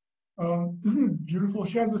 Isn't it beautiful?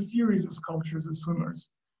 She has a series of sculptures of swimmers.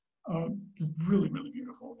 It's really, really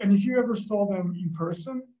beautiful. And if you ever saw them in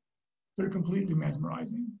person, they're completely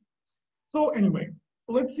mesmerizing. So anyway,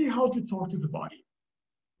 let's see how to talk to the body.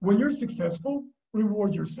 When you're successful,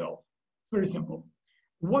 reward yourself. It's very simple.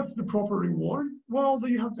 What's the proper reward? Well,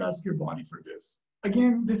 you have to ask your body for this.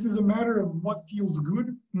 Again, this is a matter of what feels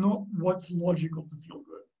good, not what's logical to feel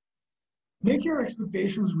good. Make your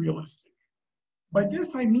expectations realistic. By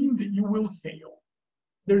this, I mean that you will fail.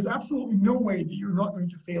 There's absolutely no way that you're not going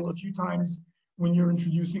to fail a few times when you're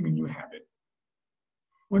introducing a new habit.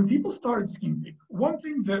 When people start SkinPick, one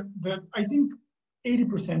thing that I think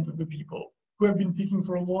 80% of the people who have been picking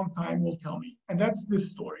for a long time will tell me, and that's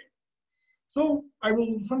this story. So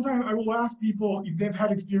sometimes I will ask people if they've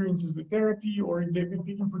had experiences with therapy or if they've been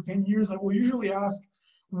picking for 10 years. I will usually ask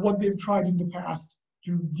what they've tried in the past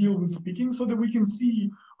to deal with picking so that we can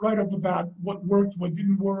see right off the bat what worked, what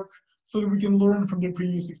didn't work, so that we can learn from their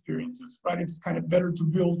previous experiences, right? It's kind of better to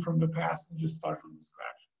build from the past than just start from the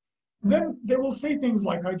scratch. And then they will say things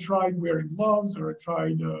like, I tried wearing gloves, or I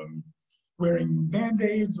tried wearing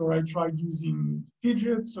Band-Aids, or I tried using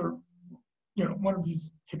fidgets, or one of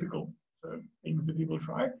these typical things that people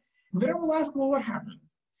try. And then I will ask, well, what happened?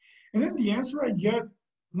 And then the answer I get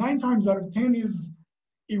 9 times out of 10 is,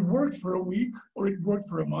 it worked for a week or it worked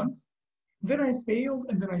for a month. Then I failed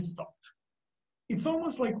and then I stopped. It's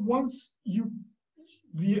almost like once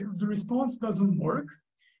the response doesn't work,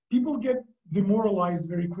 people get demoralized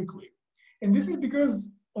very quickly. And this is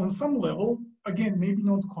because on some level, again, maybe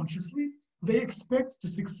not consciously, they expect to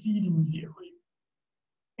succeed immediately.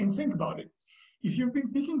 And think about it. If you've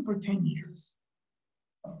been picking for 10 years,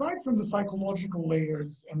 aside from the psychological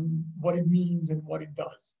layers and what it means and what it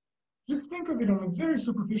does, just think of it on a very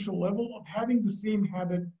superficial level of having the same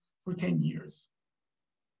habit for 10 years.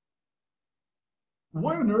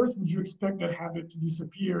 Why on earth would you expect that habit to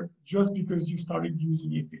disappear just because you started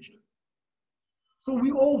using a fidget? So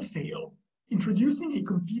we all fail. Introducing a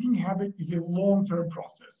competing habit is a long-term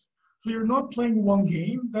process. So you're not playing one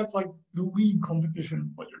game. That's like the league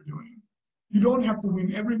competition, what you're doing. You don't have to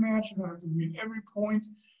win every match. You don't have to win every point.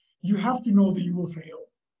 You have to know that you will fail.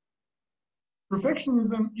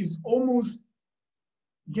 Perfectionism is almost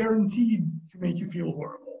guaranteed to make you feel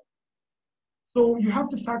horrible. So you have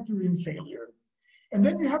to factor in failure. And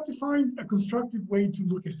then you have to find a constructive way to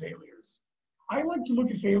look at failures. I like to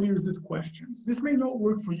look at failures as questions. This may not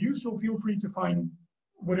work for you, so feel free to find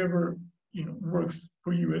whatever works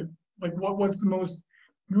for you. Like what's the most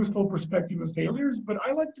useful perspective of failures? But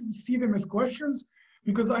I like to see them as questions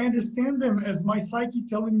because I understand them as my psyche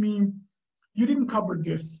telling me, you didn't cover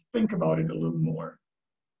this. Think about it a little more.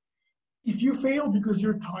 If you fail because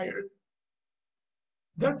you're tired,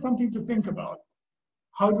 that's something to think about.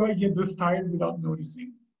 How do I get this tired without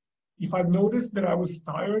noticing? If I've noticed that I was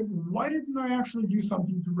tired, why didn't I actually do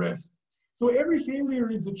something to rest? So every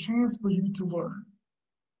failure is a chance for you to learn.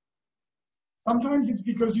 Sometimes it's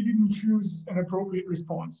because you didn't choose an appropriate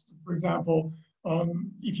response. For example,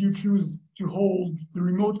 if you choose to hold the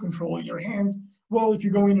remote control in your hand, well, if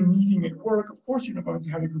you go in a meeting at work, of course you're not going to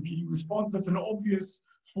have a competing response. That's an obvious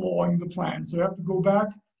flaw in the plan. So you have to go back,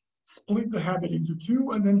 split the habit into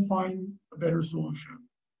 2, and then find a better solution.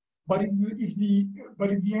 But if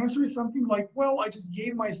the answer is something like, well,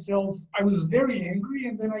 I was very angry,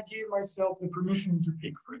 and then I gave myself the permission to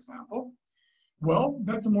pick, for example, well,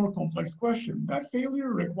 that's a more complex question. That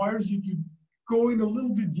failure requires you to go in a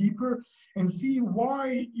little bit deeper and see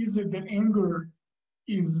why is it that anger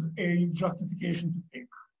is a justification to pick.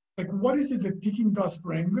 Like, what is it that picking does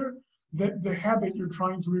for anger that the habit you're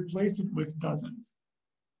trying to replace it with doesn't?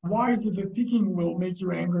 Why is it that picking will make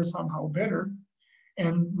your anger somehow better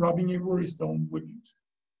and rubbing a worry stone wouldn't?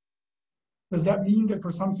 Does that mean that for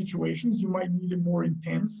some situations you might need a more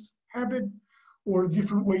intense habit or a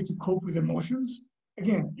different way to cope with emotions?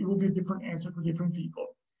 Again, it will be a different answer for different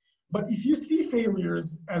people. But if you see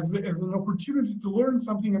failures as an opportunity to learn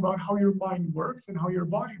something about how your mind works and how your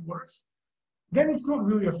body works, then it's not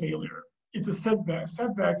really a failure. It's a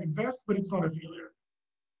setback at best, but it's not a failure.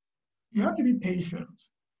 You have to be patient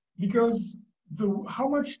because how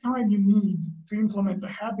much time you need to implement a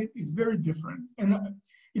habit is very different. And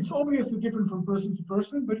it's obviously different from person to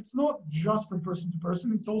person, but it's not just from person to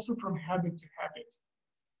person, it's also from habit to habit.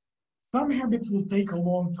 Some habits will take a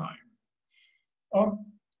long time.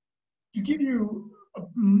 To give you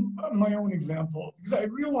my own example, because I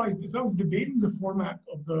realized as I was debating the format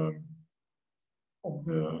of the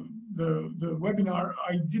webinar,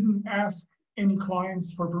 I didn't ask any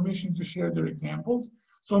clients for permission to share their examples.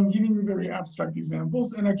 So I'm giving you very abstract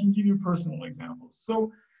examples, and I can give you personal examples.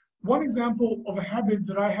 So one example of a habit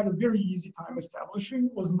that I had a very easy time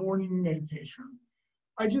establishing was morning meditation.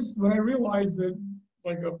 When I realized that,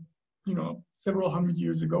 like several hundred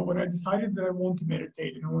years ago, when I decided that I want to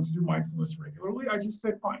meditate and I want to do mindfulness regularly, I just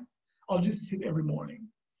said, fine, I'll just sit every morning.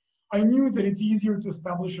 I knew that it's easier to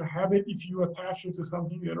establish a habit if you attach it to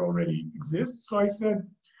something that already exists. So I said,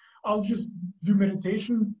 I'll just do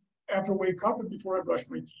meditation after I wake up and before I brush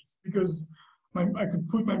my teeth, because I could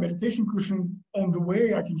put my meditation cushion on the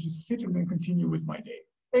way. I can just sit and then continue with my day.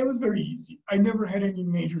 It was very easy. I never had any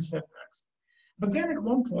major setbacks. But then at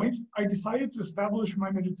one point, I decided to establish my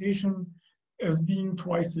meditation as being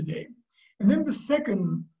twice a day. And then the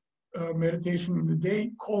second meditation in the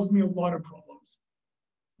day caused me a lot of problems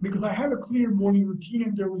because I have a clear morning routine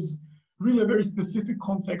and there was really a very specific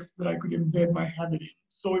context that I could embed my habit in.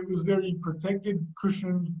 So it was very protected,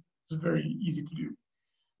 cushioned, it was very easy to do.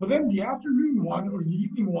 But then the afternoon one or the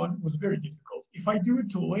evening one was very difficult. If I do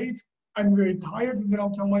it too late, I'm very tired, and then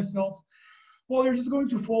I'll tell myself, well, you're just going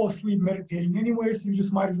to fall asleep meditating anyway, so you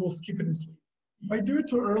just might as well skip it and sleep. If I do it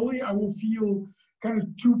too early, I will feel kind of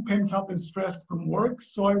too pent up and stressed from work,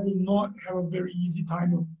 so I will not have a very easy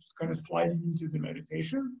time of kind of sliding into the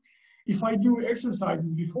meditation. If I do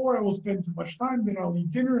exercises before, I will spend too much time, then I'll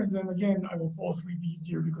eat dinner, and then again, I will fall asleep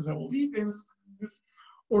easier because I will eat. There's this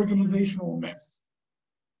organizational mess.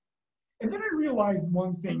 And then I realized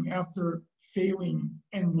one thing after failing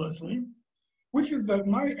endlessly, which is that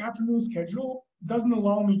my afternoon schedule doesn't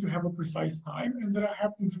allow me to have a precise time, and that I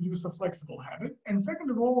have to introduce a flexible habit. And second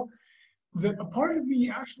of all, that a part of me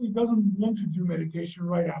actually doesn't want to do meditation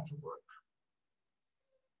right after work.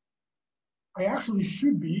 I actually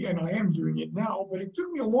should be, and I am doing it now, but it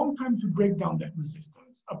took me a long time to break down that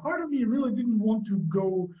resistance. A part of me really didn't want to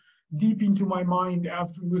go deep into my mind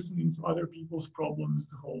after listening to other people's problems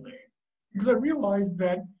the whole day, because I realized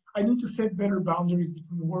that I need to set better boundaries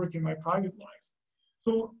between work and my private life.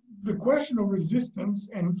 So the question of resistance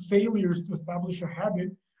and failures to establish a habit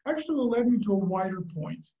actually led me to a wider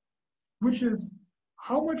point, which is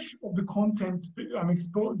how much of the content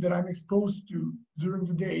that I'm exposed to during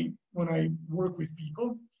the day when I work with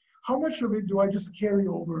people, how much of it do I just carry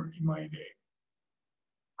over in my day?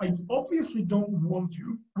 I obviously don't want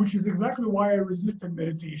to, which is exactly why I resisted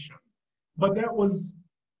meditation. But that was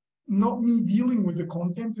not me dealing with the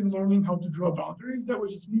content and learning how to draw boundaries. That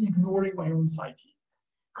was just me ignoring my own psyche.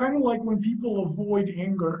 Kind of like when people avoid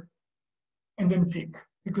anger and then pick,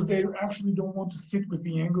 because they actually don't want to sit with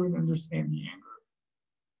the anger and understand the anger.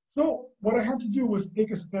 So what I had to do was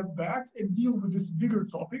take a step back and deal with this bigger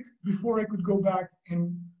topic before I could go back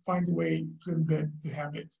and find a way to embed the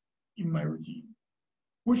habit in my routine,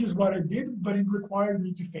 which is what I did, but it required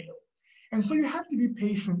me to fail. And so you have to be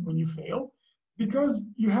patient when you fail, because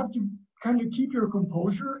you have to kind of keep your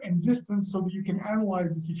composure and distance so that you can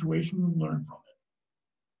analyze the situation and learn from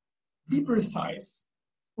it. Be precise.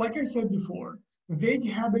 Like I said before, vague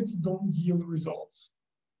habits don't yield results.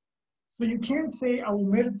 So you can't say, I will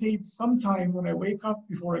meditate sometime when I wake up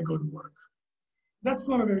before I go to work. That's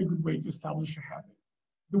not a very good way to establish a habit.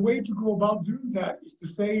 The way to go about doing that is to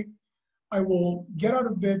say, I will get out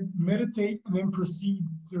of bed, meditate, and then proceed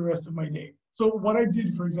the rest of my day. So what I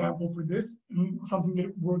did, for example, for this, something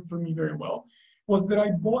that worked for me very well, was that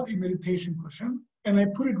I bought a meditation cushion and I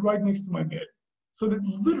put it right next to my bed. So that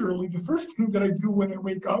literally the first thing that I do when I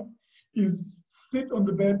wake up is sit on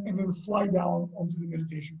the bed and then slide down onto the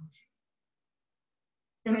meditation cushion.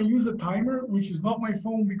 And I use a timer, which is not my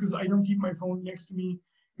phone, because I don't keep my phone next to me,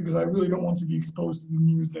 because I really don't want to be exposed to the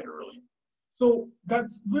news that early. So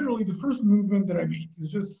that's literally the first movement that I make,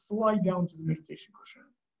 is just slide down to the meditation cushion.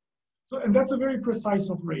 So, and that's a very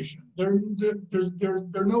precise operation. There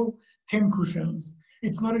are no 10 cushions.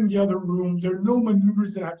 It's not in the other room. There are no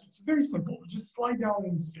maneuvers that have to, it's very simple. Just slide down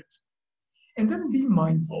and sit. And then be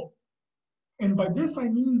mindful. And by this, I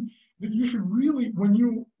mean that you should really, when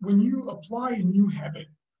you apply a new habit,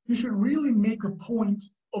 you should really make a point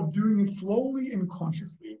of doing it slowly and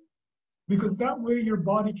consciously, because that way your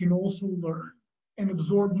body can also learn and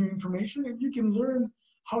absorb new information, and you can learn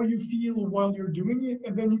how you feel while you're doing it,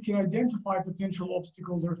 and then you can identify potential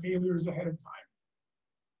obstacles or failures ahead of time.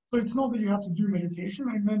 So it's not that you have to do meditation.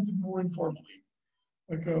 I meant it more informally.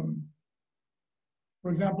 Like, for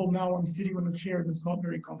example, now I'm sitting on a chair that's not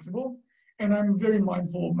very comfortable, and I'm very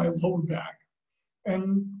mindful of my lower back.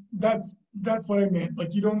 And that's what I meant.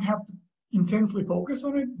 Like, you don't have to intensely focus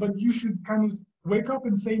on it, but you should kind of wake up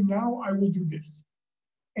and say, now I will do this.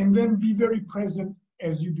 And then be very present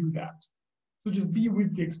as you do that. So just be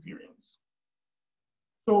with the experience.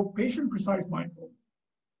 So patient, precise, mindful.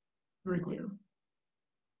 Very clear.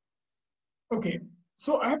 Okay,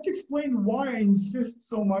 so I have to explain why I insist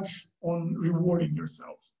so much on rewarding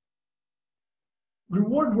yourselves.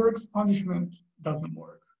 Reward works, punishment doesn't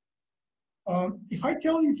work. If I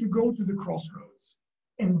tell you to go to the crossroads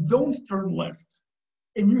and don't turn left,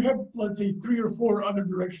 and you have, let's say, 3 or 4 other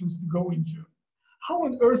directions to go into, how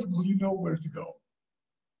on earth will you know where to go?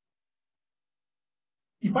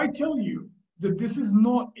 If I tell you that this is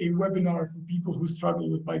not a webinar for people who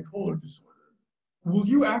struggle with bipolar disorder, will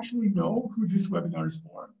you actually know who this webinar is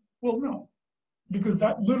for? Well, no, because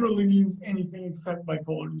that literally means anything except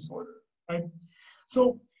bipolar disorder, right?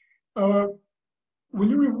 So when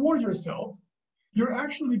you reward yourself, you're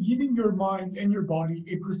actually giving your mind and your body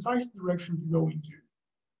a precise direction to go into.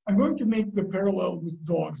 I'm going to make the parallel with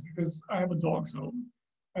dogs, because I have a dog, so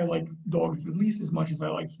I like dogs at least as much as I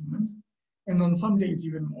like humans. and on some days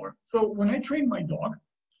even more. So when I train my dog,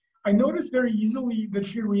 I notice very easily that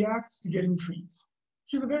she reacts to getting treats.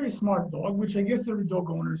 She's a very smart dog, which I guess every dog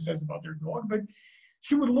owner says about their dog, but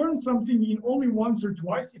she would learn something in only once or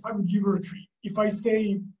twice if I would give her a treat. If I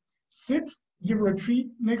say, sit, give her a treat.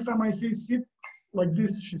 Next time I say sit, like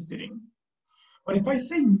this, she's sitting. But if I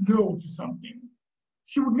say no to something,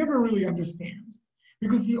 she would never really understand.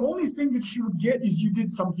 Because the only thing that she would get is you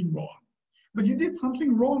did something wrong. But you did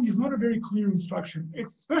something wrong is not a very clear instruction,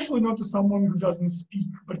 it's especially not to someone who doesn't speak,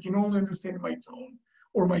 but can only understand my tone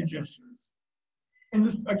or my gestures. And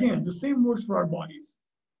this, again, the same works for our bodies.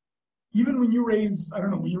 Even when you raise, I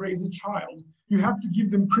don't know, when you raise a child, you have to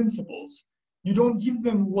give them principles. You don't give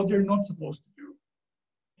them what they're not supposed to do.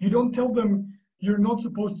 You don't tell them you're not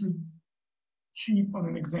supposed to cheat on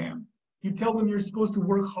an exam. You tell them you're supposed to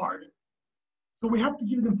work hard. So we have to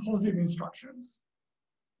give them positive instructions.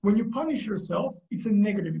 When you punish yourself, it's a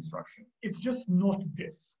negative instruction. It's just not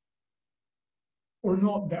this, or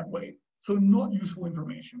not that way. So not useful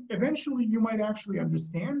information. Eventually, you might actually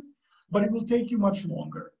understand, but it will take you much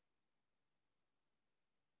longer.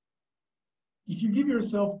 If you give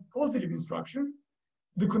yourself positive instruction,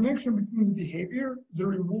 the connection between the behavior, the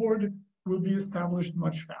reward will be established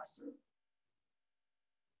much faster.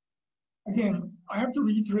 Again, I have to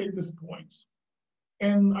reiterate this point.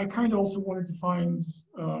 And I kind of also wanted to find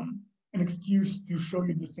an excuse to show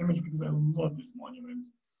you this image because I love this monument.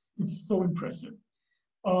 It's so impressive.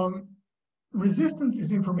 Resistance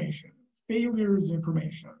is information. Failure is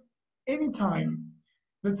information. Anytime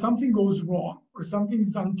that something goes wrong or something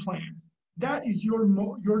is unplanned, that is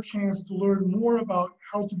your chance to learn more about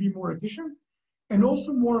how to be more efficient and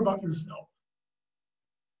also more about yourself.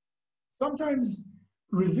 Sometimes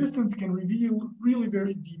resistance can reveal really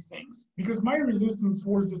very deep things, because my resistance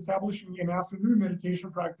towards establishing an afternoon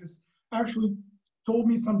meditation practice actually told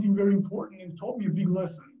me something very important and taught me a big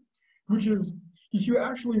lesson, which is if you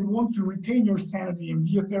actually want to retain your sanity and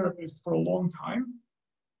be a therapist for a long time,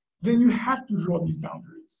 then you have to draw these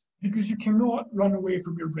boundaries, because you cannot run away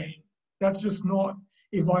from your brain. That's just not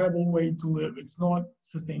a viable way to live. It's not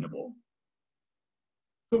sustainable.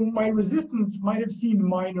 So my resistance might have seemed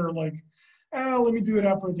minor, like, let me do it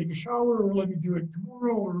after I take a shower, or let me do it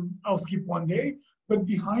tomorrow, or I'll skip one day. But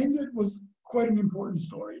behind it was quite an important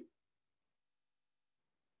story.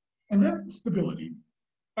 And then stability.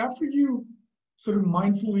 After you sort of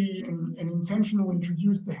mindfully and intentionally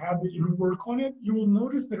introduce the habit and work on it, you will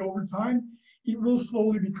notice that over time, it will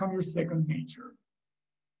slowly become your second nature.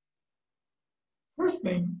 First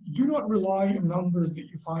thing, do not rely on numbers that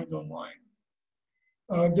you find online.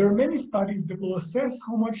 There are many studies that will assess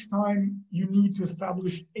how much time you need to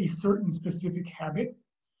establish a certain specific habit,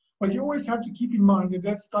 but you always have to keep in mind that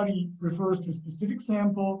that study refers to a specific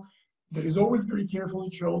sample that is always very carefully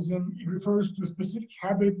chosen. It refers to a specific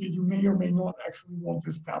habit that you may or may not actually want to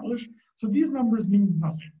establish. So these numbers mean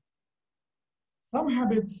nothing. Some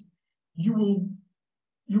habits you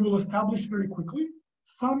will establish very quickly.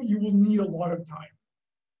 Some you will need a lot of time.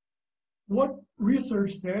 What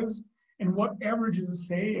research says and what averages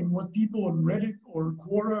say and what people on Reddit or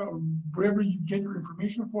Quora or wherever you get your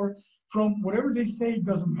information from whatever they say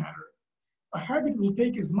doesn't matter. A habit will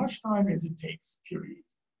take as much time as it takes, period.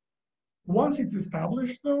 Once it's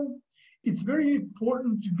established though, it's very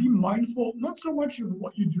important to be mindful, not so much of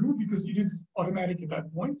what you do because it is automatic at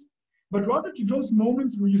that point, but rather to those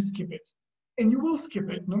moments where you skip it. And you will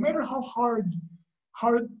skip it, no matter how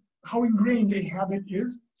how ingrained a habit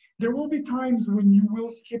is. There will be times when you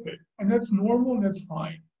will skip it, and that's normal and that's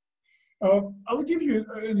fine. I'll give you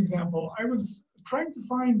an example. I was trying to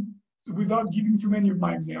find, without giving too many of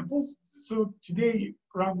my examples, so today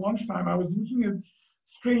around lunchtime, I was looking at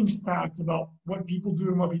strange stats about what people do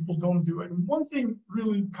and what people don't do. And one thing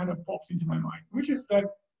really kind of popped into my mind, which is that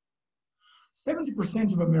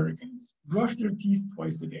 70% of Americans brush their teeth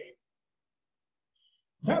twice a day.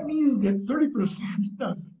 That means that 30%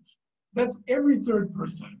 doesn't. That's every third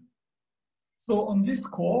person. So on this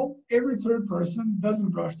call, every third person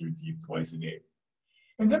doesn't brush their teeth twice a day.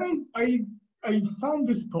 And then I found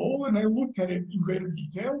this poll and I looked at it in greater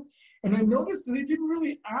detail, and I noticed that they didn't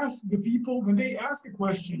really ask the people, when they ask a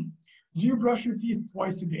question, do you brush your teeth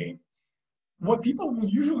twice a day? What people will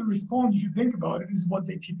usually respond, if you think about it, is what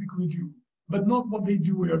they typically do, but not what they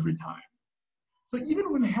do every time. So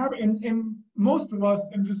even when and most of us,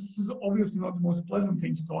 and this is obviously not the most pleasant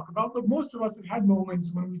thing to talk about, but most of us have had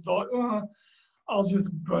moments when we thought, I'll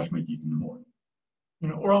just brush my teeth in the morning,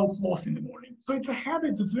 or I'll floss in the morning. So it's a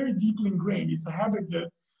habit that's very deeply ingrained. It's a habit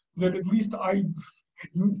that at least I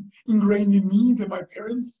ingrained in me, that my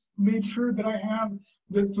parents made sure that I have,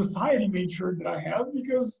 that society made sure that I have,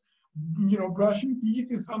 because brushing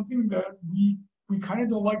teeth is something that we kind of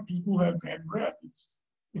don't like people who have bad breath.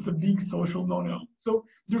 It's a big social no-no. So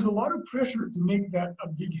there's a lot of pressure to make that a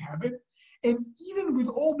big habit. And even with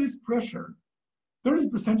all this pressure,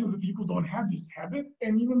 30% of the people don't have this habit,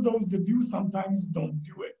 and even those that do sometimes don't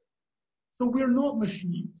do it. So we're not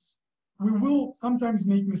machines. We will sometimes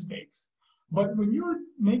make mistakes. But when you're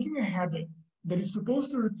making a habit that is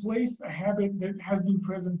supposed to replace a habit that has been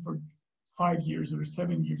present for 5 years or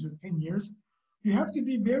 7 years or 10 years, you have to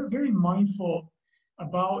be very, very mindful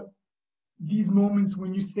about these moments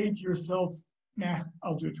when you say to yourself, nah,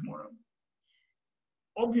 I'll do it tomorrow.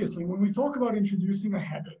 Obviously, when we talk about introducing a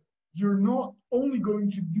habit, you're not only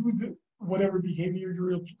going to do whatever behavior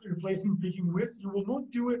you're replacing picking with, you will not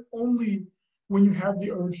do it only when you have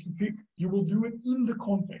the urge to pick. You will do it in the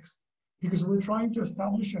context, because we're trying to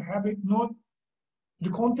establish a habit. The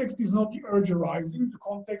context is not the urge arising. The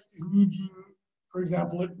context is me being, for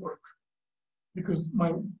example, at work, because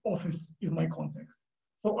my office is my context.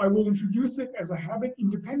 So I will introduce it as a habit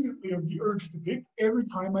independently of the urge to pick every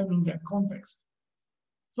time I'm in that context.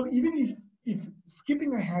 So even if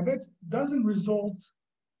skipping a habit doesn't result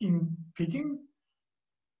in picking,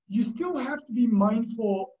 you still have to be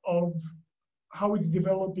mindful of how it's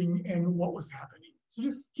developing and what was happening. So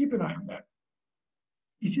just keep an eye on that.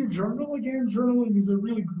 If you journal, again, journaling is a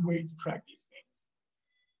really good way to track these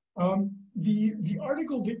things. The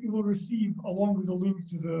article that you will receive along with a link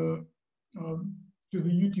to the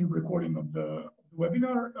YouTube recording of the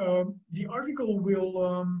webinar, the article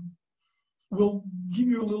will give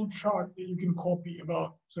you a little chart that you can copy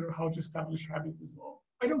about sort of how to establish habits as well.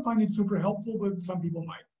 I don't find it super helpful, but some people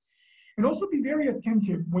might. And also be very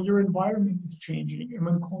attentive when your environment is changing and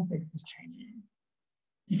when context is changing.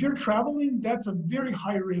 If you're traveling, that's a very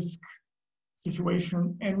high risk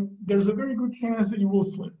situation, and there's a very good chance that you will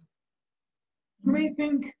slip. You may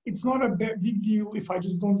think it's not a big deal if I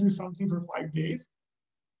just don't do something for 5 days,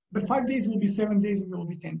 but 5 days will be 7 days and it will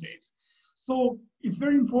be 10 days. So it's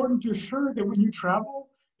very important to assure that when you travel,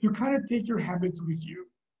 you kind of take your habits with you.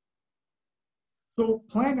 So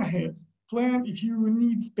plan ahead. Plan if you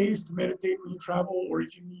need space to meditate when you travel, or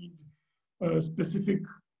if you need a specific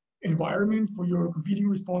environment for your competing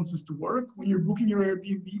responses to work. When you're booking your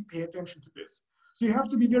Airbnb, pay attention to this. So you have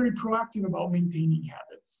to be very proactive about maintaining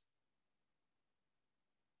habits.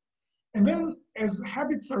 And then as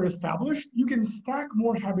habits are established, you can stack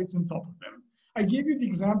more habits on top of them. I gave you the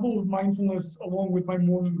example of mindfulness along with my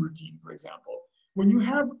morning routine, for example. When you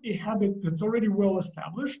have a habit that's already well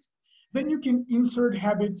established, then you can insert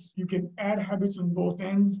habits, you can add habits on both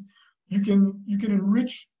ends, you can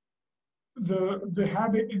enrich the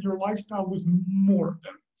habit in your lifestyle with more of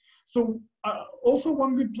them. So also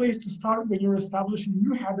one good place to start when you're establishing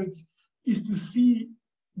new habits is to see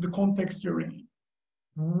the context you're in.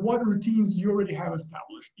 What routines you already have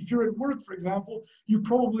established. If you're at work, for example, you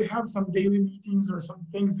probably have some daily meetings or some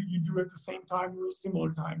things that you do at the same time or a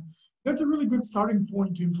similar time. That's a really good starting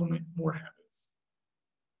point to implement more habits.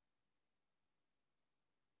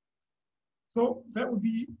 So that would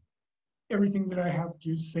be everything that I have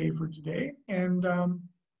to say for today. And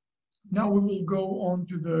now we will go on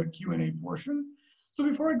to the Q&A portion. So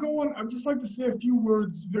before I go on, I'd just like to say a few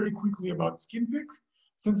words very quickly about SkinPick,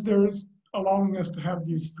 since there's allowing us to have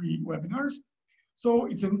these free webinars. So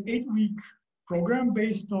it's an 8-week program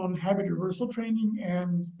based on habit reversal training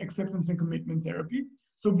and acceptance and commitment therapy.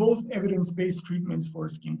 So both evidence-based treatments for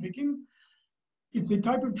skin picking. It's a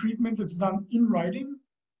type of treatment that's done in writing,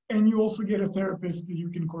 and you also get a therapist that you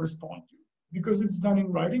can correspond to. Because it's done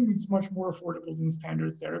in writing, it's much more affordable than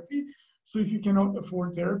standard therapy. So if you cannot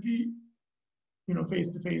afford therapy,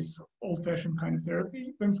 face-to-face, old-fashioned kind of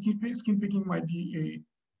therapy, then skin picking might be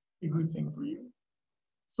a good thing for you.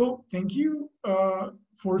 So thank you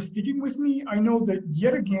for sticking with me. I know that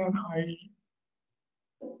yet again I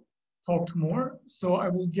talked more, so I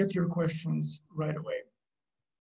will get your questions right away.